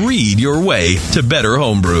and read your way to better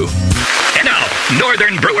homebrew. And now,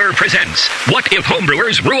 Northern Brewer presents What If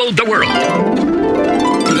Homebrewers Ruled the World?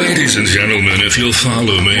 Ladies and gentlemen, if you'll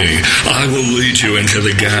follow me, I will lead you into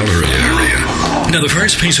the gallery area. Now, the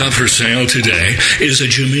first piece up for sale today is a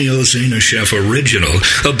Jamil Zanishev original,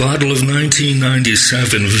 a bottle of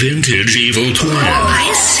 1997 vintage Evil Twin. Oh,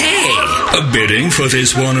 I see. A bidding for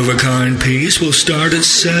this one-of-a-kind piece will start at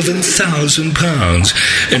 £7,000.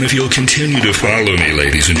 And if you'll continue to follow me,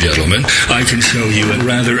 ladies and gentlemen, I can show you a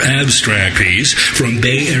rather abstract piece from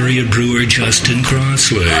Bay Area brewer Justin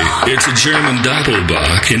Crossley. It's a German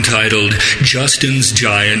Doppelbock entitled Justin's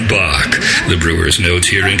Giant Bock. The brewer's notes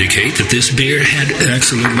here indicate that this beer had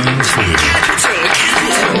excellent mouthfeel.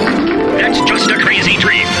 That's just a crazy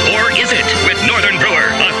dream. Or is it? With Northern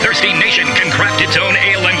Brewer, a thirsty nation can craft its own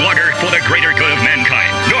ale and lager for the greater good of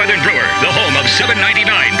mankind. Northern Brewer, the home of $7.99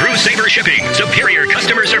 Brew Saver shipping, superior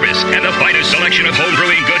customer service, and the finest selection of home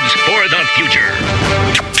brewing goods for the future.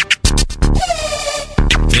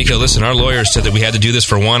 Nico, listen, our lawyers said that we had to do this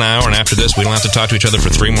for 1 hour, and after this, we don't have to talk to each other for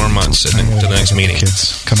 3 more months to the next meeting.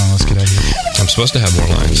 Kids, come on, let's get out of here. I'm supposed to have more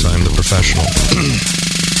lines. I'm the professional.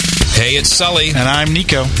 Hey, it's Sully. And I'm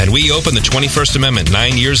Nico. And we opened the 21st Amendment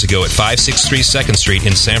 9 years ago at 563 2nd Street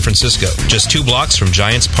in San Francisco, just 2 blocks from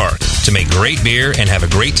Giants Park, to make great beer and have a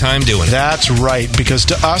great time doing it. That's right, because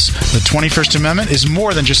to us, the 21st Amendment is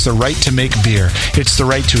more than just the right to make beer. It's the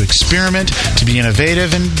right to experiment, to be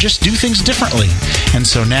innovative, and just do things differently. And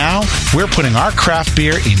so now, we're putting our craft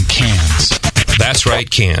beer in cans. That's right,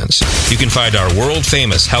 cans. You can find our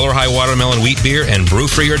world-famous Hell or High Watermelon Wheat Beer and Brew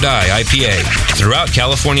Free or Die IPA throughout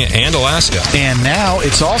California and Alaska. And now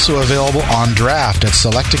it's also available on draft at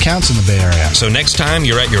select accounts in the Bay Area. So next time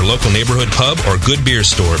you're at your local neighborhood pub or good beer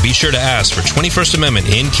store, be sure to ask for 21st Amendment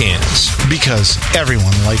in cans. Because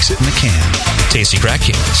everyone likes it in the can. Tasty crack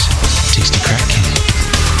cans. Tasty crack can.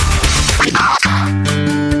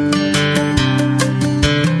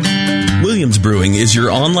 Williams Brewing is your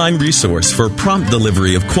online resource for prompt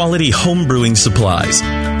delivery of quality home brewing supplies.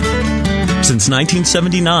 Since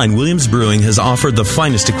 1979, Williams Brewing has offered the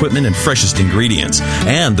finest equipment and freshest ingredients,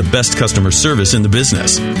 and the best customer service in the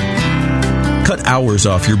business. Cut hours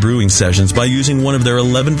off your brewing sessions by using one of their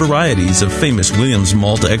 11 varieties of famous Williams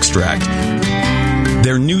malt extract.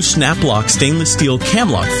 Their new Snap-Lock stainless steel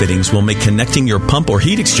cam-lock fittings will make connecting your pump or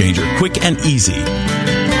heat exchanger quick and easy.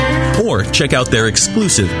 Or check out their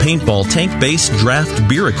exclusive paintball tank-based draft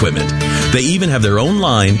beer equipment. They even have their own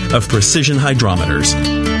line of precision hydrometers.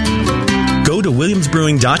 Go to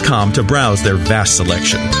williamsbrewing.com to browse their vast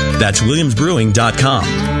selection. That's williamsbrewing.com.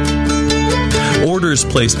 Orders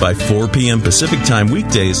placed by 4 p.m. Pacific Time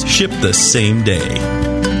weekdays ship the same day.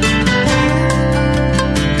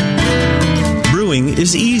 Brewing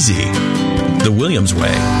is easy. The Williams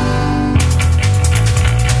way.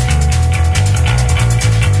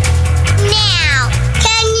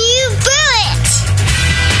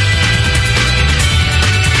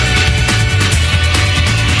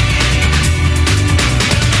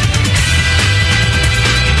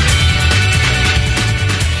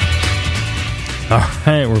 All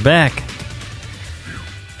right, we're back.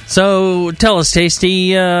 So, tell us,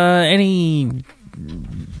 Tasty, any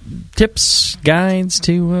tips, guides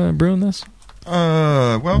to brewing this?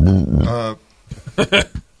 Like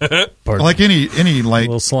any light, a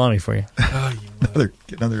little salami for you.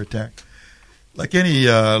 another attack. Like any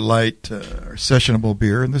light or sessionable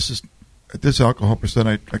beer, and this is at this alcohol percent,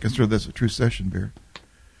 I consider this a true session beer.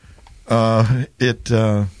 You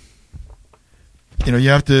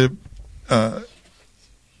have to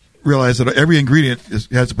realize that every ingredient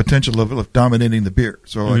has the potential of dominating the beer.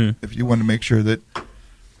 So like, if you want to make sure that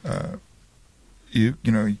you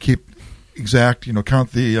keep exact,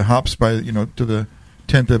 count the hops by to the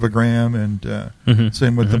 1/10 of a gram, and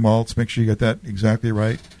same with the malts. Make sure you get that exactly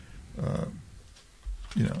right.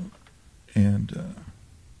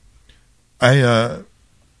 I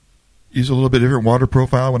use a little bit different water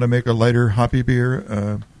profile when I make a lighter hoppy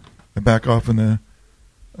beer. I back off in the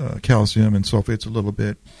calcium and sulfates a little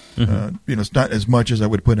bit. It's not as much as I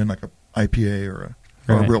would put in like a IPA or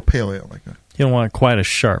a real pale ale like that. You don't want it quite as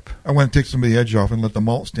sharp. I want to take some of the edge off and let the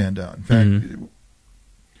malt stand out. In fact,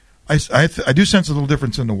 I do sense a little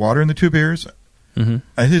difference in the water in the two beers.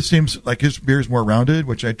 It seems like his beer is more rounded,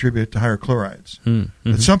 which I attribute to higher chlorides.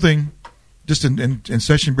 It's something, just in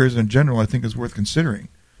session beers in general, I think is worth considering,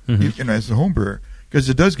 as a home brewer, because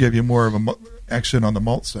it does give you more of a accent on the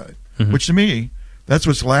malt side, which to me, that's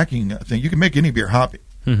what's lacking. I think you can make any beer hoppy,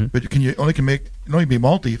 but it only be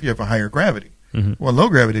malty if you have a higher gravity. Well, low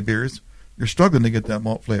gravity beers, you're struggling to get that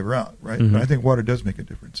malt flavor out, right? But I think water does make a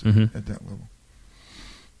difference at that level.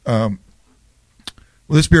 Well,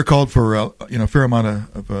 this beer called for a fair amount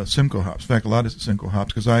of Simcoe hops. In fact, a lot of Simcoe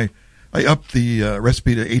hops, because I upped the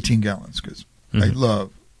recipe to 18 gallons because I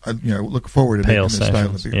look forward to making this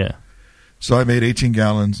style of beer. Yeah. So I made 18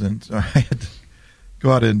 gallons, and I had to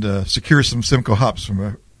go out and secure some Simcoe hops from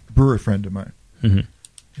a brewer friend of mine,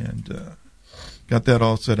 and got that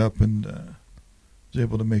all set up, and was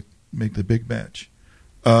able to make the big batch.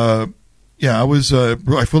 I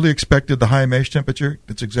fully expected the high mash temperature.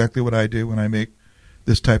 That's exactly what I do when I make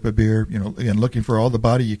this type of beer. Again, looking for all the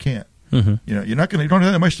body you can. You don't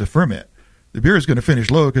have that much to ferment. The beer is going to finish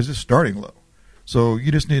low because it's starting low. So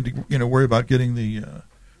you just need to worry about getting the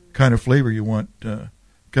kind of flavor you want,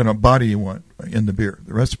 kind of body you want in the beer.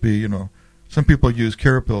 The recipe, some people use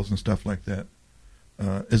carapils and stuff like that,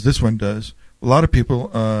 as this one does. A lot of people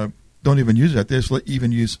don't even use that. They just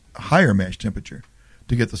even use higher mash temperature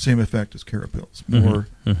to get the same effect as carapils, more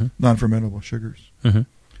non-fermentable sugars.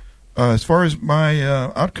 As far as my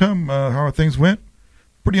outcome, how things went,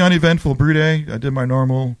 pretty uneventful brew day. I did my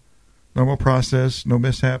normal process, no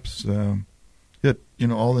mishaps. Hit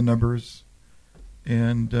all the numbers,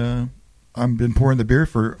 and I've been pouring the beer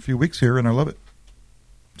for a few weeks here, and I love it.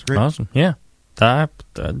 It's great. Awesome. Yeah, I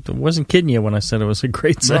wasn't kidding you when I said it was a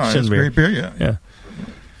great session beer. Great beer. Yeah.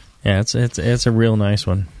 It's a real nice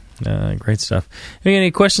one. Great stuff. Have you got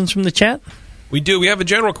any questions from the chat? We do. We have a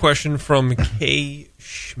general question from Kay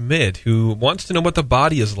Schmidt, who wants to know what the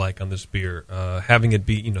body is like on this beer. Having it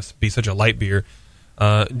be such a light beer,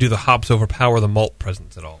 do the hops overpower the malt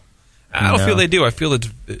presence at all? I don't feel they do. I feel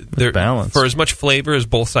they're balanced. For as much flavor as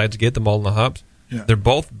both sides get, the malt and the hops, they're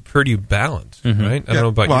both pretty balanced, right? I don't know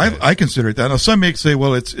about you guys. I consider it that. Now, some may say,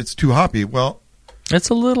 well, it's too hoppy. Well, it's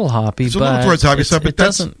a little hoppy, it's a little towards hoppy stuff,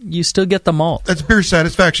 but you still get the malt. That's beer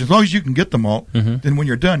satisfaction. As long as you can get the malt, then when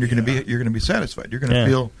you're done, you're going to be satisfied. You're going to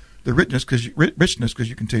feel the richness because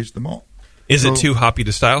you can taste the malt. Is it too hoppy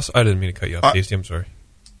to style? I didn't mean to cut you off, Casey. I'm sorry.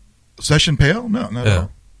 Session pale? No, not at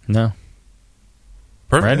all. No.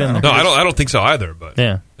 Perfect. Right in there. No, I don't think so either. But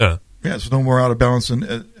yeah, it's no more out of balance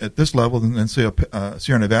at this level than say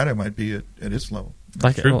Sierra Nevada might be at its level.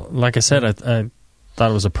 Like I said, I thought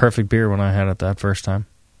it was a perfect beer when I had it that first time.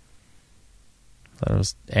 That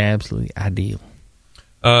was absolutely ideal.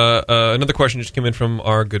 Another question just came in from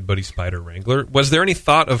our good buddy Spider Wrangler. Was there any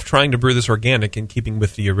thought of trying to brew this organic in keeping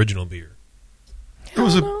with the original beer? It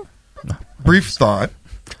was a brief thought.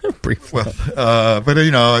 But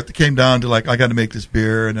it came down to I got to make this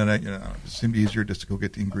beer, and then it seemed easier just to go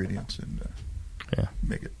get the ingredients and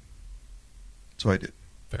make it. So I did.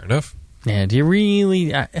 Fair enough. Yeah. Do you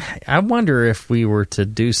really? I wonder if we were to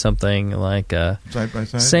do something like side by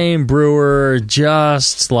side, same brewer,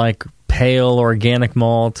 just like pale organic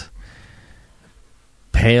malt,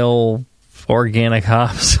 pale organic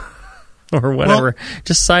hops. Or whatever,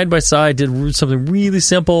 just side by side, did something really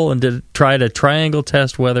simple and try to triangle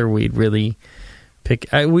test whether we'd really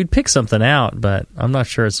we'd pick something out, but I'm not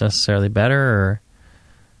sure it's necessarily better. Or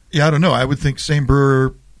I don't know. I would think same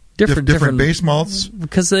brewer, different base malts,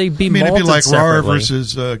 because they'd be malted it'd be like Rahr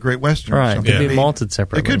versus Great Western, right? Or they'd be malted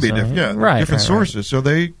separately. It could be different sources. So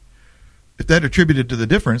if that attributed to the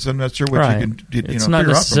difference, I'm not sure what you can. It's not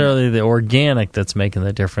necessarily the organic that's making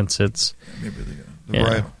the difference. It's maybe the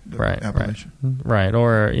appellation. Right,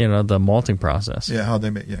 or the malting process. Yeah, how they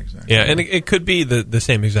make. Yeah, exactly. Yeah, and it could be the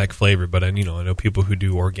same exact flavor, but I know people who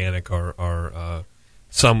do organic are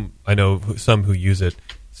some. I know some who use it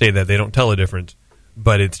say that they don't tell a difference,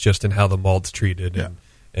 but it's just in how the malt's treated and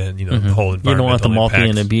the whole environmental You don't want the malt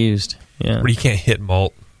impacts. being abused. Yeah, where you can't hit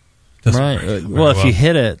malt. Right. Well, if you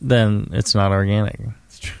hit it, then it's not organic.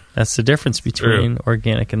 That's the difference between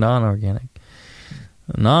organic and non-organic.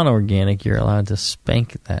 Non-organic, you're allowed to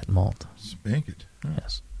spank that malt. Spank it?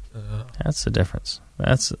 Yes. That's the difference.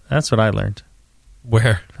 That's what I learned.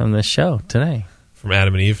 Where? From this show today. From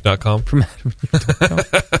AdamandEve.com? From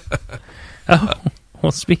AdamandEve.com. Oh,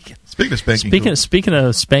 well, speaking of spanking. Speaking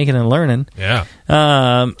of spanking and learning. Yeah.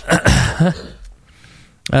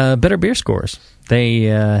 Better Beer Scores. They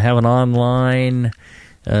have an online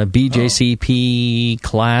BJCP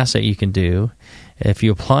class that you can do. If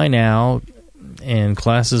you apply now, and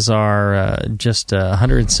classes are just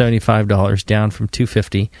 $175, down from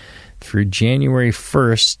 $250 through January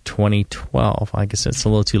 1st, 2012. I guess it's a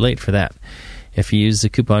little too late for that. If you use the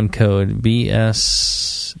coupon code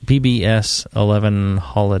BBS11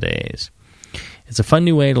 Holidays. It's a fun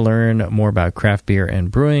new way to learn more about craft beer and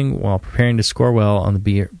brewing while preparing to score well on the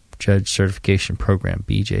Beer Judge Certification Program,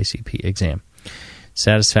 BJCP exam.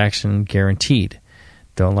 Satisfaction guaranteed.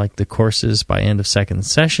 Don't like the courses by end of second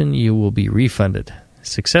session, you will be refunded.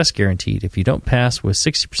 Success guaranteed. If you don't pass with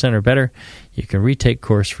 60% or better, you can retake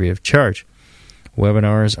course free of charge.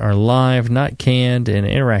 Webinars are live, not canned, and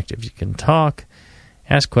interactive. You can talk,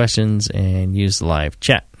 ask questions, and use the live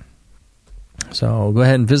chat. So go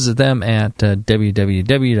ahead and visit them at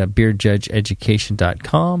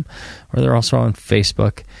www.beerjudgeeducation.com, or they're also on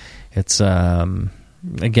Facebook. It's,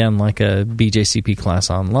 again, like a BJCP class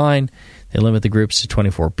online. They limit the groups to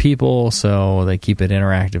 24 people, so they keep it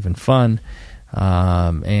interactive and fun.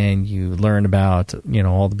 And you learn about,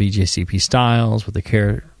 all the BJCP styles with the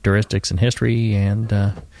characteristics and history, and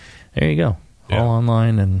there you go. Yeah. All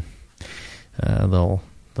online, and they'll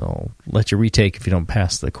let you retake if you don't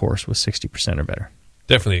pass the course with 60% or better.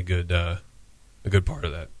 Definitely a good part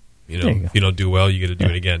of that. If you don't do well, you get to do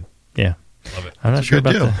it again. Yeah. Love it. I'm not sure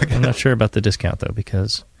about the discount though,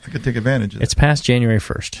 because I could take advantage of it. It's past January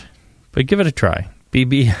 1st. But give it a try.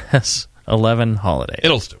 BBS 11 Holidays.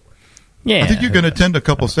 It'll still work. Yeah. I think you can attend a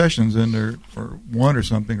couple sessions in there, or one or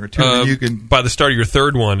something, or two. And you can, by the start of your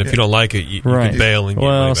third one, if you don't like it, you can bail and get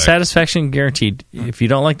money back. Satisfaction guaranteed. If you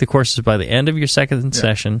don't like the courses by the end of your second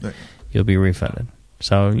session, you'll be refunded.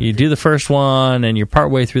 So you do the first one, and you're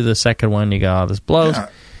partway through the second one, you go, this blows. Yeah.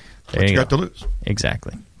 There you got to lose.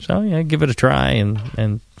 Exactly. So, give it a try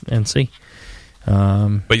and see.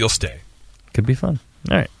 But you'll stay. Could be fun.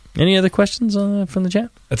 All right. Any other questions from the chat?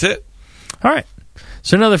 That's it. All right.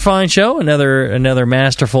 So another fine show, another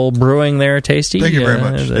masterful brewing there, Tasty. Thank you very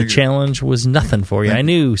much. The challenge was nothing for you. I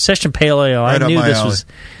knew Session Pale Ale. I knew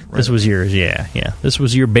this was yours. Yeah. This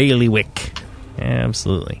was your bailiwick. Yeah,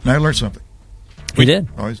 absolutely. And I learned something. We did.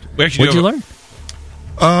 Always do. What did you learn?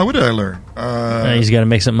 What did I learn? He's got to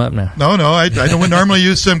make something up now. No. I don't normally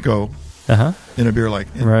use Simcoe in a beer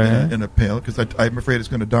in a pale, because I'm afraid it's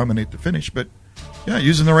going to dominate the finish. But yeah,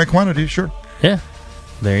 using the right quantity, sure. Yeah.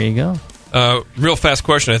 There you go. Real fast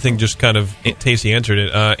question. I think just kind of Tasty answered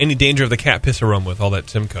it. Any danger of the cat piss aroma with all that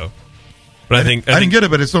Simcoe? But I didn't get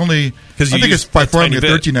it, but it's only because I think it's by forming at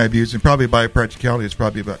 13 IBUs, and probably by practicality, it's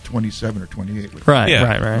probably about 27 or 28. With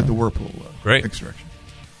right. With the Whirlpool extraction.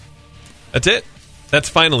 That's it. That's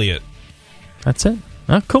finally it. That's it.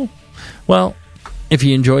 Oh, cool. Well, if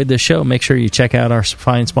you enjoyed this show, make sure you check out our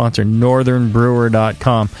fine sponsor,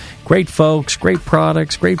 northernbrewer.com. Great folks, great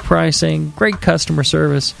products, great pricing, great customer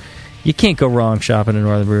service. You can't go wrong shopping at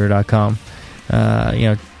northernbrewer.com.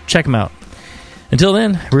 Check them out. Until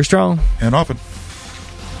then, brew strong. And often.